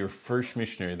like to be your first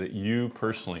missionary that you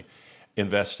personally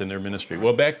invest in their ministry.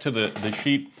 Well, back to the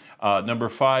sheet, number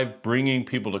 5, bringing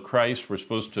people to Christ. We're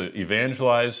supposed to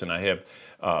evangelize, and I have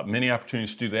many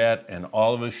opportunities to do that, and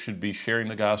all of us should be sharing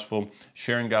the gospel,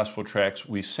 sharing gospel tracts.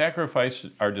 We sacrifice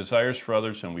our desires for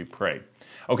others, and we pray.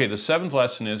 Okay, the 7th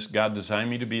lesson is God designed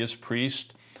me to be His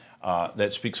priest.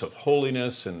 That speaks of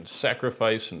holiness and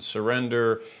sacrifice and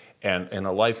surrender and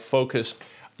a life focused.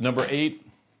 Number 8,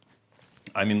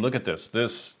 I mean, look at this.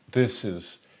 This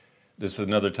is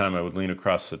another time I would lean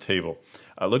across the table.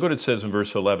 Look what it says in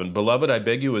verse 11. Beloved, I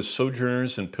beg you as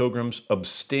sojourners and pilgrims,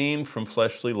 abstain from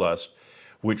fleshly lust,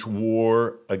 which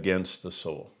war against the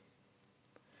soul.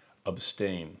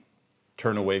 Abstain.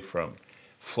 Turn away from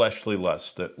fleshly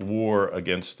lust that war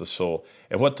against the soul.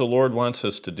 And what the Lord wants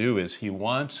us to do is he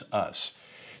wants us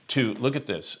to, look at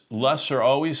this, lusts are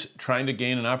always trying to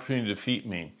gain an opportunity to defeat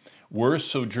me. We're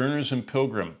sojourners and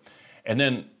pilgrim. And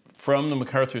then from the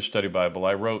MacArthur Study Bible,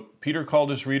 I wrote, Peter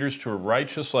called his readers to a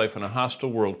righteous life in a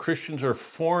hostile world. Christians are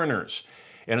foreigners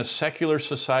in a secular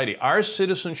society. Our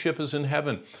citizenship is in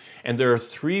heaven. And there are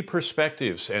three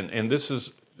perspectives, and this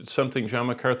is something John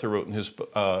MacArthur wrote in his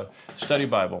study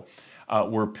Bible.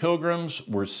 We're pilgrims,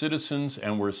 we're citizens,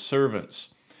 and we're servants.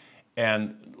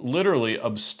 And literally,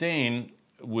 abstain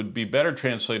would be better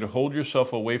translated, hold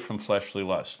yourself away from fleshly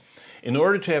lusts. In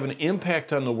order to have an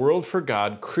impact on the world for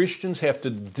God, Christians have to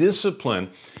discipline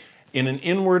in an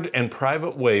inward and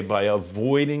private way by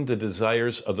avoiding the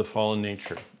desires of the fallen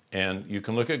nature. And you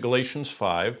can look at Galatians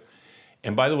 5.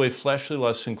 And by the way, fleshly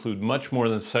lusts include much more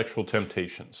than sexual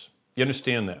temptations. You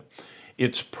understand that?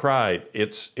 It's pride,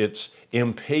 it's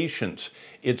impatience,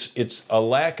 it's a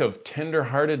lack of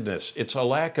tenderheartedness, it's a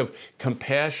lack of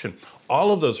compassion.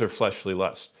 All of those are fleshly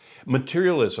lusts.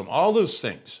 Materialism, all those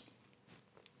things.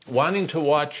 Wanting to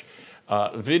watch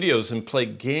videos and play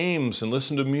games and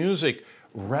listen to music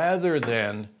rather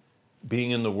than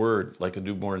being in the Word like a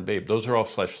newborn babe. Those are all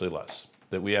fleshly lusts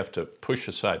that we have to push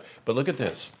aside. But look at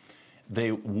this.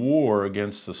 They war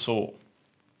against the soul.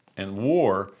 And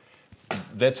war,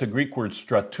 that's a Greek word,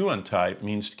 stratuantai,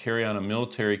 means to carry on a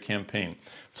military campaign.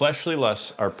 Fleshly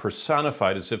lusts are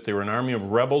personified as if they were an army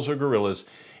of rebels or guerrillas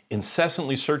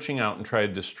incessantly searching out and trying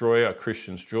to destroy a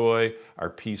Christian's joy, our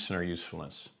peace, and our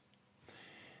usefulness.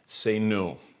 Say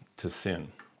no to sin,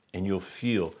 and you'll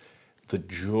feel the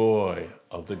joy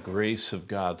of the grace of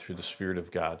God through the Spirit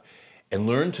of God. And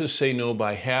learn to say no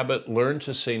by habit, learn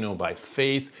to say no by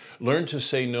faith, learn to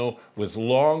say no with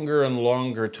longer and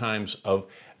longer times of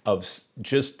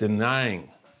just denying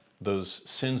those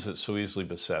sins that so easily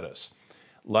beset us.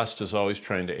 Lust is always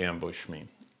trying to ambush me.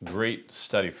 Great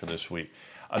study for this week.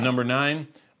 Number 9,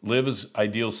 live as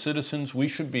ideal citizens. We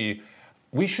should be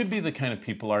the kind of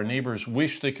people our neighbors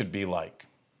wish they could be like,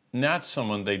 not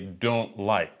someone they don't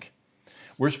like.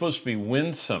 We're supposed to be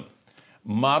winsome,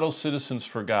 model citizens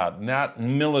for God, not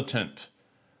militant,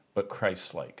 but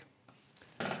Christ-like.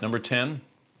 Number 10,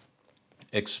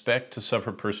 expect to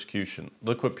suffer persecution.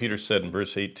 Look what Peter said in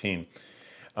verse 18.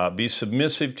 Be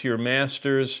submissive to your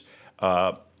masters.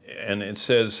 And it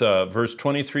says, verse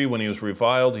 23, when he was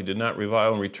reviled, he did not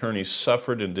revile in return. He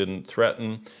suffered and didn't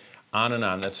threaten. On and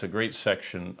on. That's a great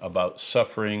section about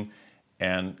suffering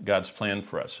and God's plan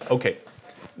for us. Okay,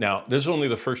 now this is only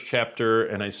the first chapter,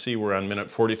 and I see we're on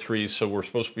minute 43, so we're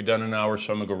supposed to be done in an hour,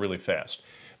 so I'm going to go really fast.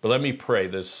 But let me pray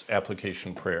this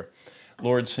application prayer.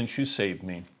 Lord, since you saved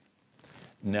me,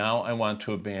 now I want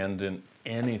to abandon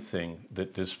anything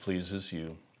that displeases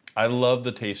you. I love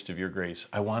the taste of your grace.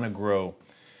 I want to grow.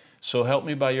 So help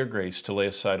me by your grace to lay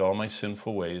aside all my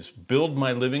sinful ways, build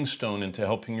my living stone into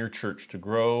helping your church to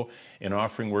grow in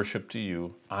offering worship to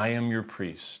you. I am your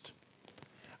priest.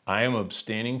 I am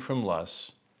abstaining from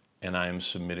lusts, and I am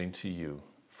submitting to you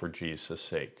for Jesus'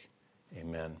 sake.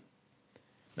 Amen.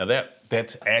 Now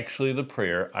that's actually the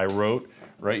prayer I wrote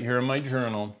right here in my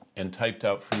journal and typed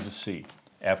out for you to see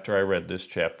after I read this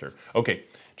chapter. Okay,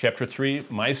 chapter 3,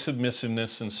 my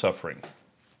submissiveness and suffering.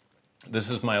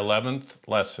 This is my 11th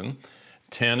lesson,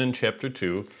 10 in chapter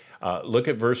 2. Look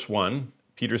at verse 1.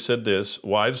 Peter said this,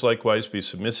 wives likewise be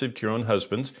submissive to your own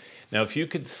husbands. Now if you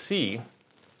could see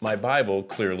my Bible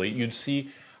clearly, you'd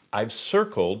see I've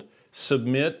circled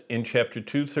submit in chapter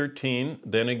 2:13,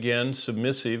 then again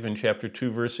submissive in chapter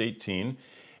 2, verse 18,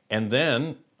 and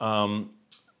then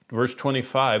verse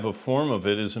 25, a form of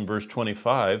it is in verse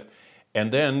 25,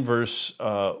 and then verse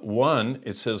 1,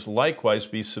 it says likewise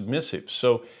be submissive.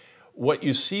 So what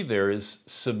you see there is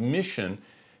submission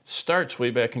starts way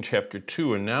back in chapter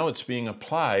 2, and now it's being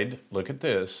applied. Look at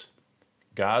this.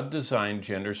 God designed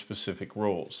gender-specific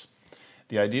roles.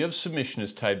 The idea of submission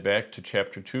is tied back to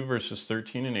chapter 2, verses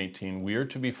 13 and 18. We are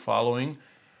to be following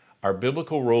our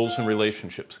biblical roles and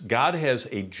relationships. God has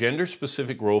a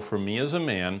gender-specific role for me as a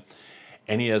man,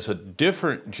 and he has a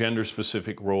different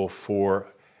gender-specific role for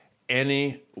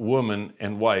any woman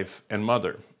and wife and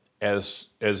mother, as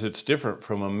it's different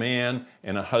from a man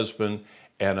and a husband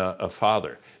and a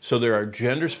father. So there are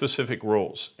gender-specific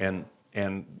roles, and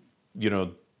you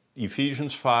know,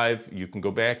 Ephesians 5, you can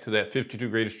go back to that 52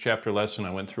 greatest chapter lesson.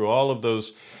 I went through all of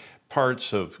those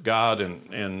parts of God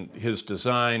and his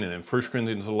design, and in 1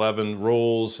 Corinthians 11,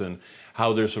 roles, and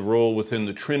how there's a role within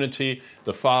the Trinity,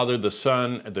 the Father, the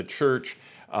Son, the church.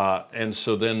 And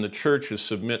so then the church is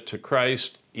submit to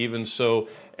Christ, even so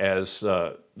as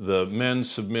the men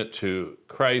submit to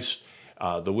Christ,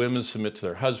 the women submit to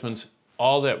their husbands.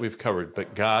 All that we've covered,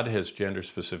 but God has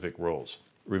gender-specific roles.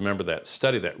 Remember that.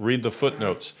 Study that. Read the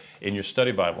footnotes in your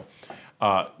study Bible.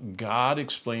 God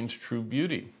explains true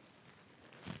beauty.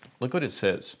 Look what it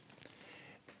says.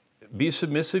 Be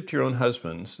submissive to your own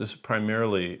husbands. This is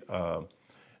primarily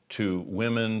to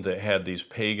women that had these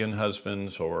pagan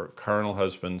husbands or carnal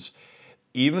husbands.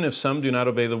 Even if some do not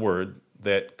obey the word,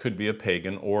 that could be a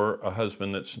pagan or a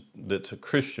husband that's a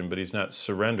Christian, but he's not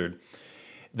surrendered,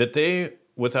 that they,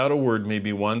 without a word, may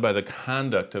be won by the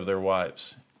conduct of their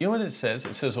wives. You know what it says?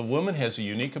 It says a woman has a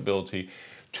unique ability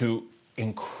to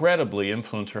incredibly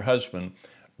influence her husband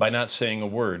by not saying a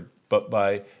word, but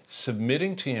by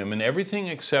submitting to him in everything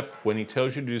except when he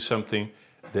tells you to do something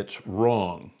that's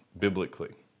wrong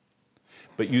biblically.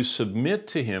 But you submit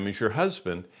to him as your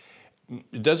husband.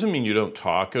 It doesn't mean you don't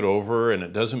talk it over, and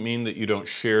it doesn't mean that you don't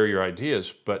share your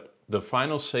ideas, but the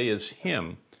final say is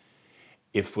him.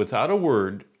 If without a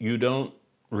word you don't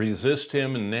resist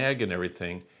him and nag and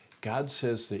everything, God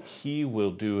says that he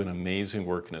will do an amazing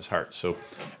work in his heart. So,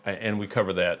 and we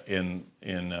cover that in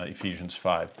Ephesians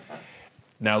 5.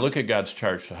 Now look at God's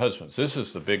charge to husbands. This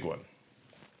is the big one.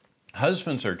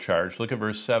 Husbands are charged, look at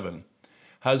verse 7.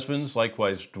 Husbands,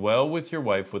 likewise, dwell with your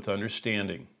wife with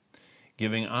understanding,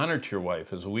 giving honor to your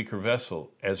wife as a weaker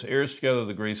vessel, as heirs together of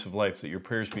the grace of life, that your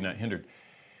prayers be not hindered.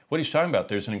 What he's talking about,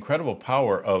 there's an incredible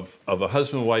power of a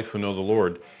husband and wife who know the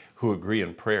Lord, who agree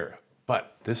in prayer.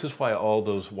 But this is why all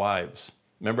those wives,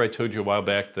 remember I told you a while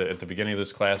back that at the beginning of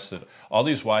this class that all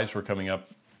these wives were coming up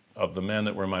of the men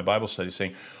that were in my Bible study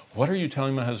saying, what are you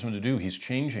telling my husband to do? He's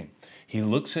changing. He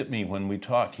looks at me when we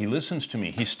talk. He listens to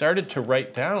me. He started to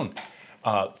write down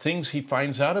things he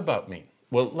finds out about me.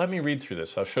 Well, let me read through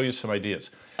this. I'll show you some ideas.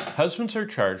 Husbands are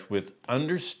charged with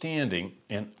understanding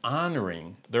and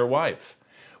honoring their wife.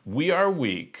 We are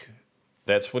weak.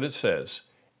 That's what it says.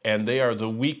 And they are the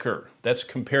weaker. That's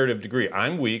comparative degree.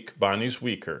 I'm weak, Bonnie's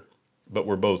weaker, but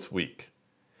we're both weak.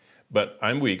 But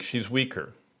I'm weak, she's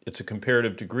weaker. It's a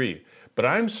comparative degree. But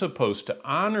I'm supposed to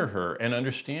honor her and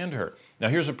understand her. Now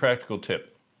here's a practical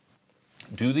tip.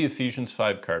 Do the Ephesians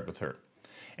 5 card with her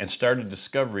and start a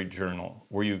discovery journal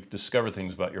where you discover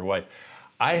things about your wife.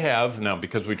 I have, now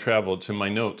because we travel, it's in my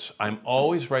notes, I'm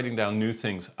always writing down new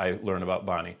things I learn about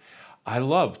Bonnie. I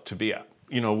love to be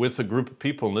with a group of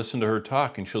people and listen to her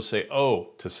talk, and she'll say, oh,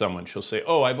 to someone. She'll say,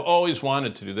 oh, I've always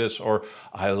wanted to do this, or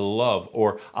I love,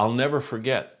 or I'll never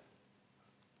forget.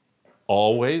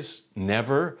 Always,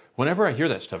 never. Whenever I hear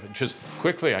that stuff, it just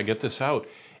quickly I get this out.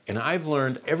 And I've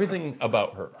learned everything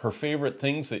about her. Her favorite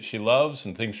things that she loves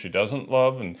and things she doesn't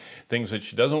love and things that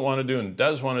she doesn't want to do and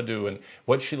does want to do and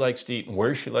what she likes to eat and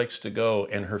where she likes to go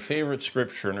and her favorite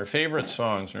scripture and her favorite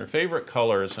songs and her favorite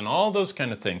colors and all those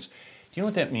kind of things. Do you know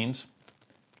what that means?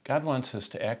 God wants us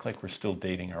to act like we're still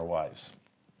dating our wives.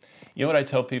 You know what I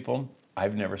tell people?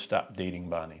 I've never stopped dating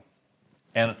Bonnie.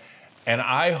 And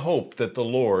I hope that the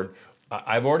Lord,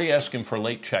 I've already asked him for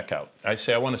late checkout. I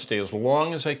say I want to stay as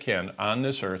long as I can on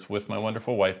this earth with my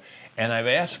wonderful wife. And I've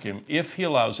asked him if he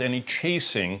allows any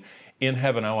chasing in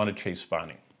heaven, I want to chase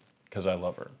Bonnie because I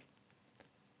love her.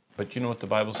 But you know what the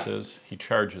Bible says? He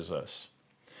charges us.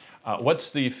 What's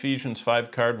the Ephesians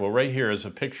 5 card? Well, right here is a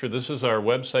picture. This is our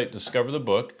website, Discover the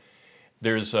Book.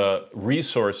 There's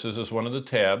resources is one of the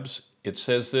tabs. It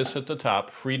says this at the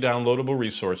top, free downloadable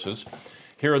resources.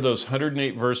 Here are those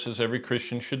 108 verses every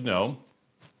Christian should know.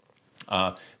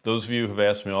 Those of you who have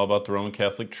asked me all about the Roman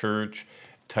Catholic Church,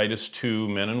 Titus 2,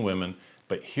 men and women,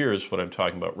 but here's what I'm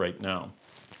talking about right now.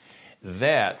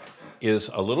 That is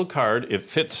a little card. It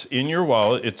fits in your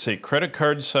wallet. It's a credit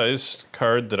card sized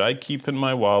card that I keep in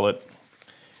my wallet.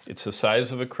 It's the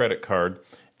size of a credit card,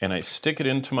 and I stick it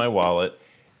into my wallet,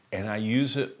 and I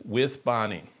use it with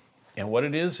Bonnie. And what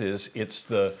it is it's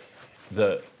the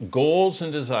goals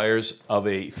and desires of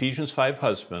a Ephesians 5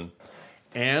 husband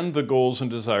and the goals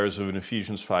and desires of an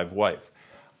Ephesians 5 wife.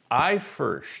 I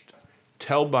first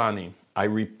tell Bonnie, I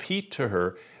repeat to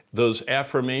her those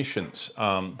affirmations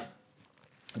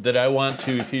that I want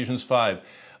to, Ephesians 5,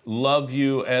 love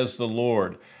you as the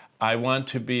Lord. I want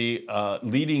to be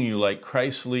leading you like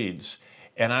Christ leads.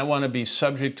 And I want to be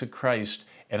subject to Christ,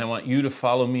 and I want you to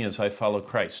follow me as I follow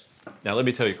Christ. Now, let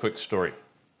me tell you a quick story.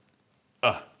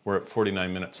 We're at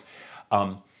 49 minutes.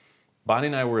 Bonnie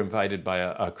and I were invited by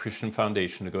a Christian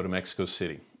foundation to go to Mexico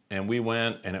City. And we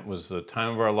went, and it was the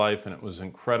time of our life, and it was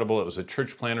incredible. It was a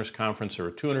church planners conference. There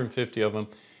were 250 of them.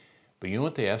 But you know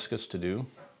what they asked us to do?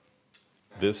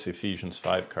 This Ephesians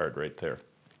 5 card right there.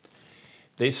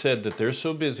 They said that they're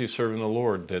so busy serving the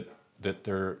Lord that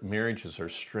their marriages are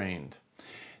strained.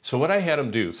 So what I had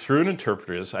them do through an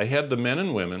interpreter is I had the men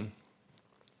and women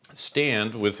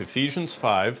stand with Ephesians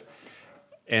 5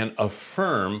 and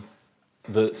affirm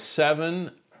the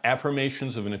 7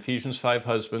 affirmations of an Ephesians 5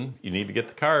 husband. You need to get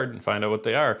the card and find out what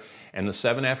they are. And the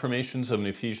 7 affirmations of an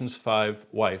Ephesians 5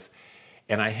 wife.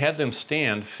 And I had them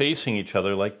stand facing each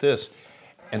other like this.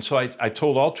 And so I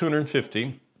told all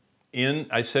 250,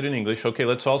 I said in English, okay,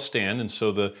 let's all stand. And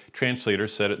so the translator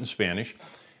said it in Spanish.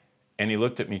 And he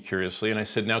looked at me curiously. And I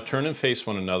said, now turn and face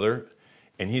one another.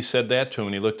 And he said that to him,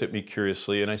 and he looked at me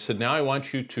curiously. And I said, now I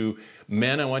want you to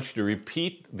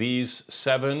repeat these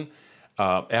 7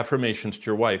 affirmations to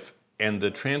your wife. And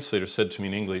the translator said to me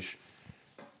in English,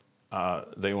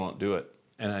 they won't do it.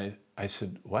 And I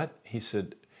said, what? He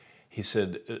said,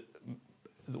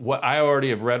 what I already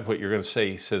have read what you're going to say.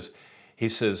 He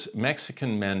says,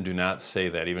 Mexican men do not say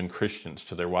that, even Christians,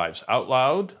 to their wives out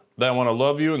loud. That I want to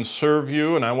love you and serve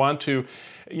you, and I want to,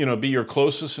 be your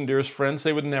closest and dearest friends.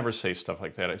 They would never say stuff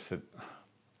like that.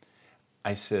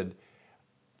 I said,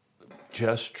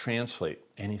 just translate.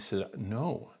 And he said,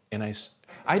 no. And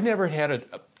I never had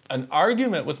an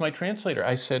argument with my translator.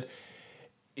 I said,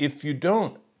 if you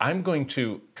don't, I'm going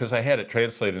to, because I had it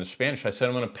translated in Spanish, I said,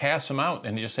 I'm going to pass them out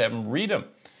and just have them read them.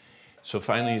 So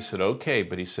finally he said, okay,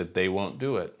 but he said, they won't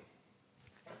do it.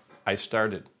 I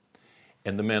started.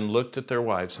 And the men looked at their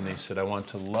wives and they said, I want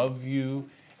to love you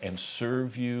and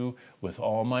serve you with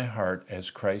all my heart as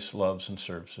Christ loves and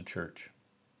serves the church.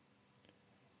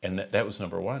 And that was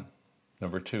number 1.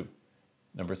 Number 2.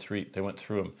 Number 3. They went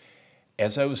through them.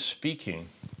 As I was speaking,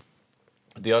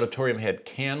 the auditorium had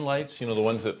can lights, the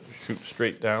ones that shoot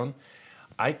straight down.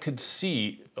 I could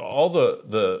see all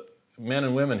the men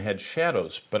and women had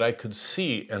shadows, but I could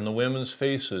see in the women's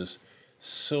faces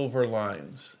silver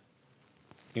lines.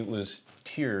 It was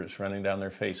tears running down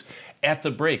their face. At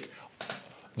the break,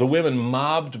 the women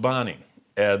mobbed Bonnie,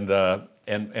 and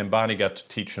Bonnie got to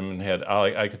teach them, and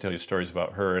I could tell you stories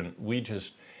about her, and we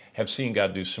just have seen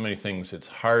God do so many things. It's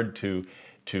hard to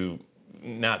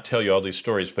not tell you all these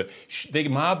stories, but they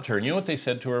mobbed her, and you know what they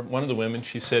said to her? One of the women,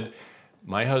 she said,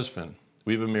 my husband,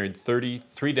 we've been married 3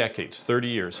 decades, 30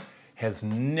 years, has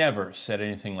never said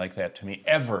anything like that to me,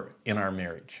 ever in our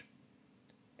marriage.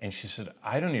 And she said,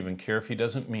 I don't even care if he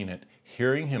doesn't mean it.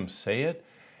 Hearing him say it,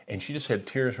 and she just had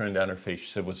tears running down her face.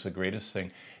 She said, what's the greatest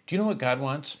thing? Do you know what God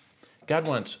wants? God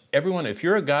wants everyone, if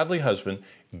you're a godly husband,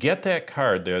 get that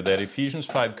card there, that Ephesians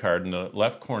 5 card in the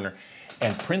left corner,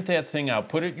 and print that thing out,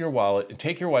 put it in your wallet, and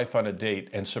take your wife on a date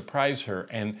and surprise her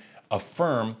and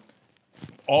affirm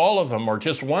all of them or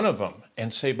just one of them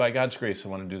and say, by God's grace, I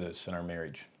want to do this in our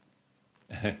marriage.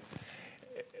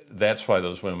 That's why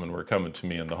those women were coming to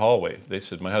me in the hallway. They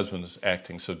said, my husband's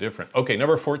acting so different. Okay,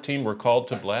 number 14, we're called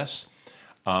to bless.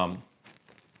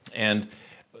 And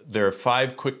there are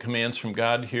 5 quick commands from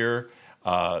God here.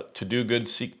 To do good,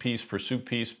 seek peace, pursue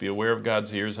peace, be aware of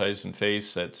God's ears, eyes, and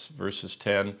face. That's verses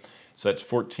 10. So that's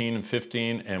 14 and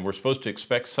 15. And we're supposed to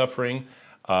expect suffering.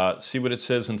 See what it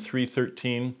says in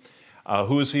 3:13.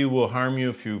 Who is he who will harm you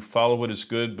if you follow what is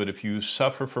good? But if you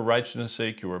suffer for righteousness'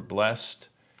 sake, you are blessed.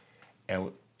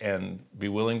 And be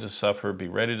willing to suffer, be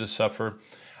ready to suffer.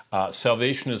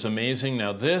 Salvation is amazing.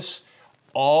 Now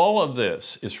all of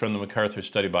this is from the MacArthur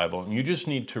Study Bible, and you just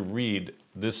need to read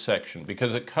this section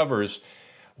because it covers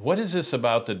what is this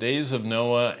about the days of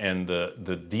Noah and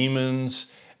the demons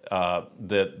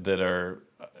that are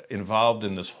involved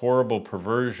in this horrible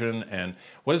perversion, and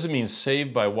what does it mean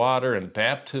saved by water, and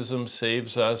baptism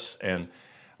saves us, and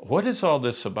what is all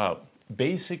this about?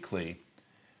 Basically,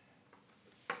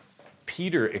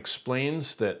 Peter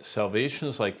explains that salvation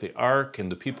is like the ark,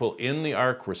 and the people in the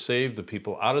ark were saved. The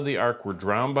people out of the ark were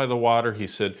drowned by the water. He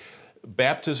said,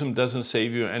 baptism doesn't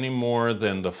save you any more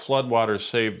than the flood waters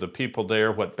saved the people there.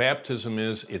 What baptism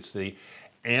is, it's the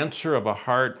answer of a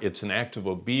heart. It's an act of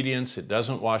obedience. It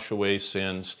doesn't wash away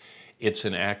sins. It's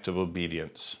an act of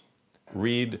obedience.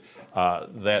 Read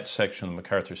that section of the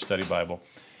MacArthur Study Bible.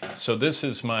 So this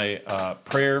is my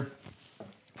prayer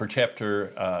for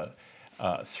chapter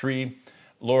 3.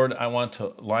 Lord, I want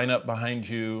to line up behind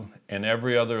you and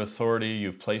every other authority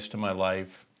you've placed in my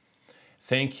life.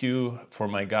 Thank you for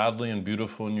my godly and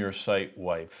beautiful in your sight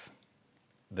wife,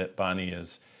 that Bonnie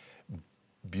is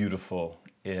beautiful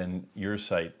in your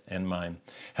sight and mine.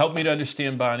 Help me to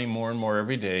understand Bonnie more and more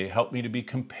every day. Help me to be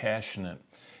compassionate.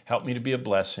 Help me to be a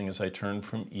blessing as I turn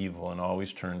from evil and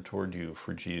always turn toward you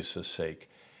for Jesus' sake.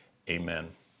 Amen.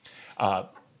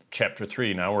 Chapter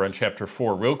 3, now we're on chapter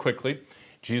 4. Real quickly,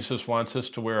 Jesus wants us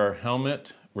to wear our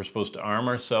helmet. We're supposed to arm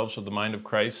ourselves with the mind of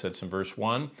Christ. That's in verse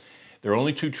 1. There are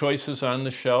only two choices on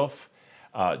the shelf.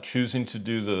 Choosing to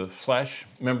do the flesh.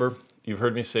 Remember, you've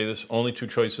heard me say this, only two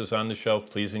choices on the shelf,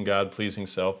 pleasing God, pleasing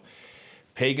self.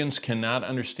 Pagans cannot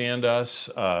understand us.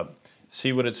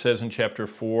 See what it says in chapter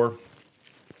 4.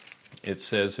 It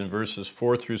says in verses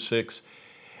 4 through 6,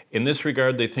 in this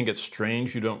regard, they think it's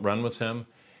strange you don't run with them.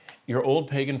 Your old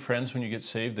pagan friends, when you get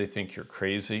saved, they think you're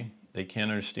crazy. They can't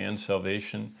understand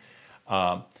salvation.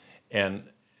 And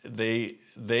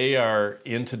they are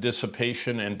into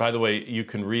dissipation. And by the way, you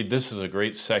can read, this is a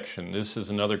great section. This is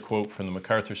another quote from the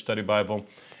MacArthur Study Bible.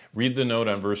 Read the note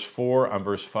on verse 4, on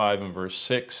verse 5, and verse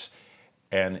 6.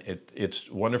 And it's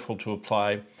wonderful to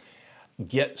apply.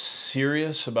 Get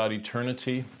serious about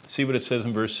eternity. See what it says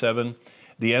in verse 7.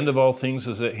 The end of all things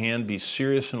is at hand. Be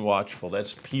serious and watchful.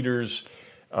 That's Peter's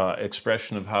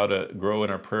expression of how to grow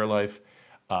in our prayer life.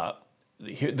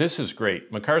 This is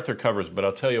great. MacArthur covers, but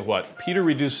I'll tell you what. Peter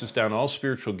reduces down all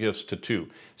spiritual gifts to two,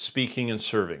 speaking and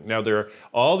serving. Now, there are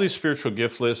all these spiritual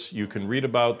gift lists. You can read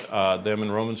about them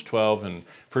in Romans 12 and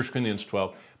 1 Corinthians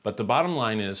 12. But the bottom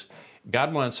line is,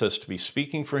 God wants us to be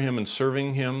speaking for Him and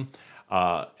serving Him.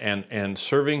 And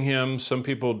serving Him, some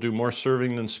people do more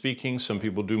serving than speaking, some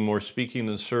people do more speaking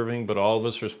than serving, but all of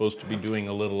us are supposed to be doing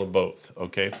a little of both,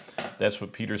 okay? That's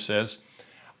what Peter says.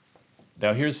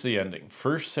 Now here's the ending.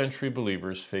 First century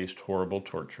believers faced horrible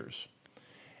tortures.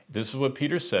 This is what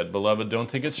Peter said, beloved,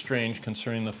 don't think it strange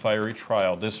concerning the fiery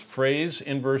trial. This phrase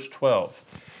in verse 12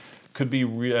 could be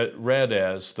read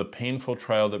as the painful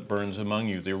trial that burns among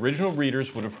you. The original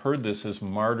readers would have heard this as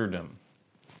martyrdom,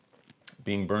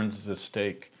 being burned at the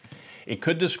stake. It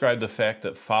could describe the fact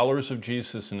that followers of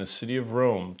Jesus in the city of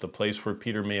Rome, the place where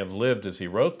Peter may have lived as he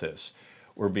wrote this,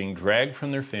 were being dragged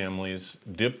from their families,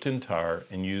 dipped in tar,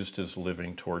 and used as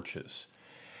living torches.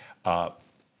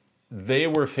 They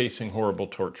were facing horrible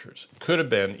tortures. Could have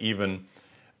been even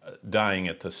dying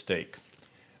at the stake.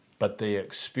 But they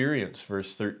experienced,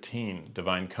 verse 13,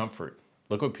 divine comfort.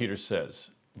 Look what Peter says.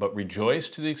 But rejoice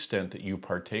to the extent that you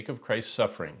partake of Christ's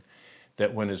suffering,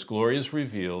 that when His glory is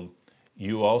revealed,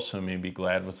 you also may be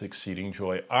glad with exceeding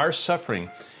joy. Our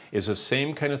suffering is the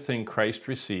same kind of thing Christ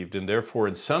received, and therefore,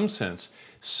 in some sense,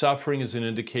 suffering is an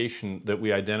indication that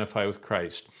we identify with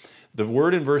Christ. The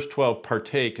word in verse 12,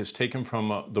 partake, is taken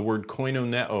from the word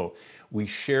koinoneo. We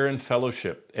share in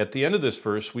fellowship. At the end of this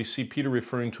verse, we see Peter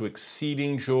referring to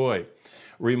exceeding joy.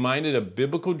 Reminded of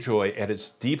biblical joy at its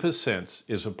deepest sense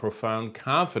is a profound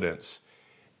confidence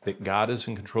that God is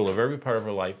in control of every part of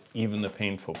our life, even the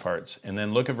painful parts. And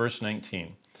then look at verse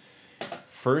 19.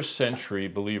 First century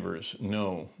believers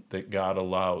know that God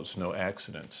allows no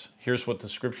accidents. Here's what the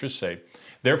scriptures say.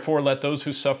 Therefore, let those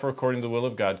who suffer according to the will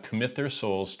of God commit their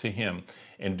souls to Him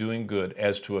in doing good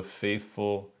as to a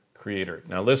faithful Creator.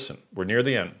 Now listen, we're near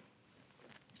the end.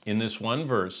 In this one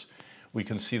verse, we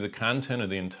can see the content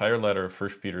of the entire letter of 1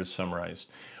 Peter is summarized.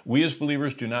 We as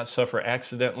believers do not suffer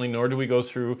accidentally, nor do we go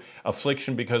through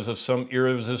affliction because of some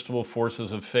irresistible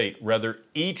forces of fate. Rather,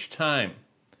 each time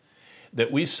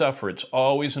that we suffer, it's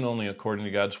always and only according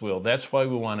to God's will. That's why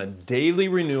we want to daily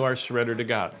renew our surrender to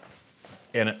God.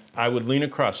 And I would lean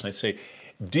across and I'd say,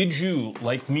 did you,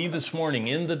 like me this morning,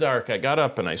 in the dark, I got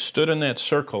up and I stood in that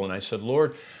circle and I said,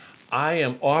 Lord, I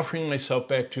am offering myself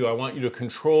back to you. I want you to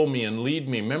control me and lead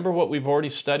me. Remember what we've already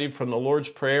studied from the Lord's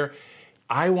Prayer?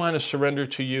 I want to surrender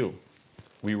to you.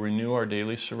 We renew our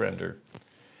daily surrender.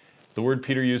 The word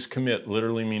Peter used, commit,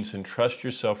 literally means entrust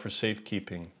yourself for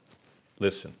safekeeping.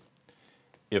 Listen,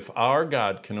 if our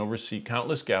God can oversee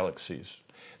countless galaxies,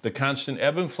 the constant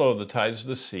ebb and flow of the tides of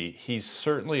the sea, He's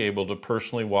certainly able to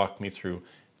personally walk me through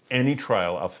any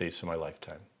trial I'll face in my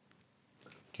lifetime.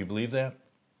 Do you believe that?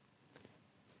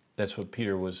 That's what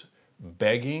Peter was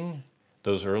begging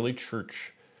those early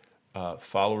church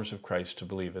followers of Christ to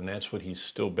believe, and that's what he's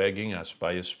still begging us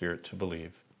by His Spirit to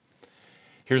believe.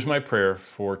 Here's my prayer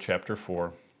for chapter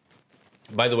 4.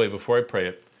 By the way, before I pray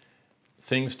it,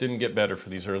 things didn't get better for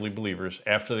these early believers.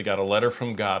 After they got a letter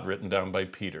from God written down by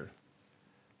Peter,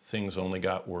 things only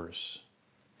got worse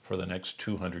for the next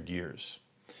 200 years.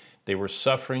 They were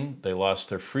suffering, they lost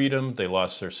their freedom, they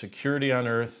lost their security on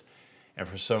earth, and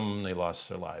for some, they lost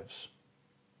their lives.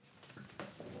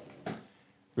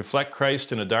 Reflect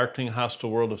Christ in a darkening, hostile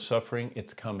world of suffering.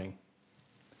 It's coming.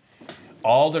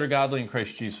 All that are godly in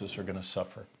Christ Jesus are going to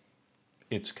suffer.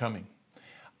 It's coming.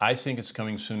 I think it's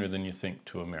coming sooner than you think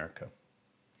to America.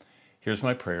 Here's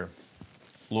my prayer.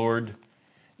 Lord,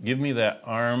 give me that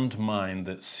armed mind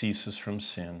that ceases from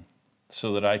sin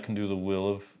so that I can do the will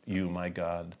of you, my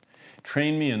God.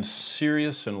 Train me in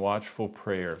serious and watchful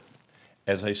prayer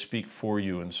as I speak for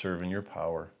you and serve in your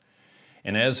power.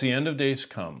 And as the end of days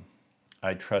come,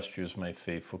 I trust you as my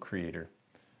faithful Creator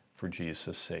for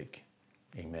Jesus' sake.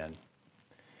 Amen.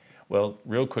 Well,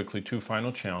 real quickly, 2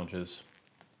 final challenges.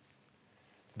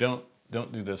 Don't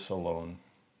do this alone.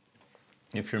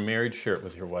 If you're married, share it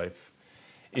with your wife.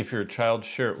 If you're a child,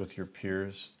 share it with your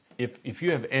peers. If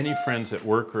you have any friends at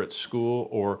work or at school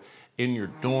or in your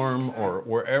dorm or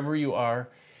wherever you are,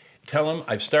 tell them,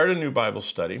 I've started a new Bible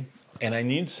study and I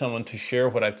need someone to share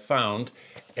what I've found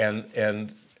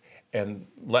and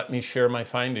let me share my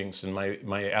findings and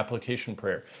my application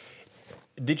prayer.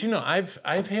 Did you know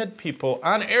I've had people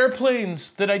on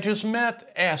airplanes that I just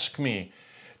met ask me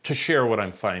to share what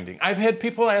I'm finding. I've had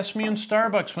people ask me in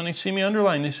Starbucks when they see me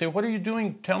underline, they say, what are you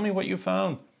doing? Tell me what you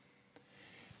found.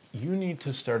 You need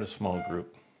to start a small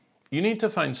group. You need to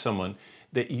find someone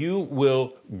that you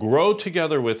will grow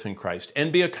together with in Christ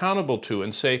and be accountable to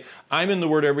and say, I'm in the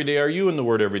Word every day. Are you in the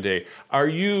Word every day? Are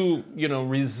you,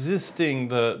 resisting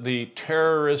the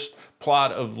terrorist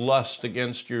plot of lust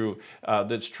against you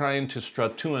that's trying to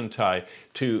stratuentai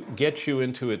to get you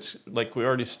into its, like we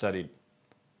already studied.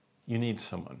 You need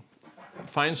someone.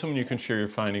 Find someone you can share your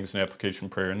findings and application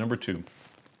prayer. And number 2,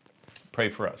 pray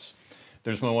for us.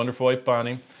 There's my wonderful wife,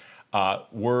 Bonnie.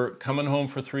 We're coming home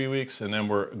for 3 weeks, and then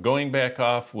we're going back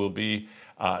off. We'll be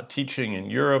teaching in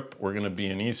Europe. We're going to be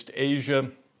in East Asia.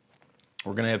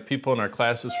 We're going to have people in our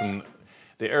classes from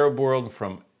the Arab world,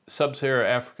 from Sub-Saharan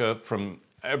Africa,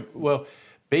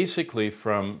 basically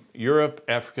from Europe,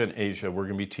 Africa, and Asia. We're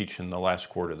going to be teaching the last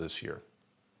quarter this year.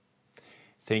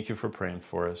 Thank you for praying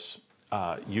for us.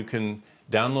 You can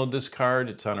download this card.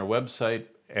 It's on our website,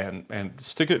 and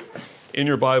stick it in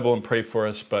your Bible and pray for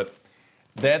us. But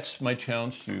that's my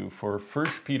challenge to you for 1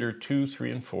 Peter 2,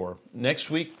 3, and 4. Next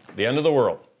week, the end of the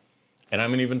world. And I'm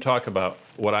going to even talk about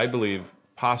what I believe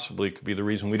possibly could be the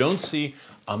reason we don't see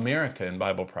America in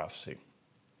Bible prophecy.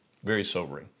 Very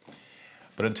sobering.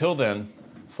 But until then,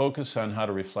 focus on how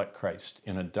to reflect Christ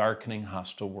in a darkening,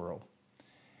 hostile world.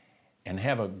 And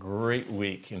have a great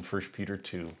week in 1 Peter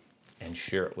 2 and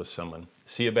share it with someone.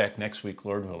 See you back next week,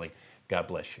 Lord willing. God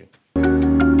bless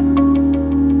you.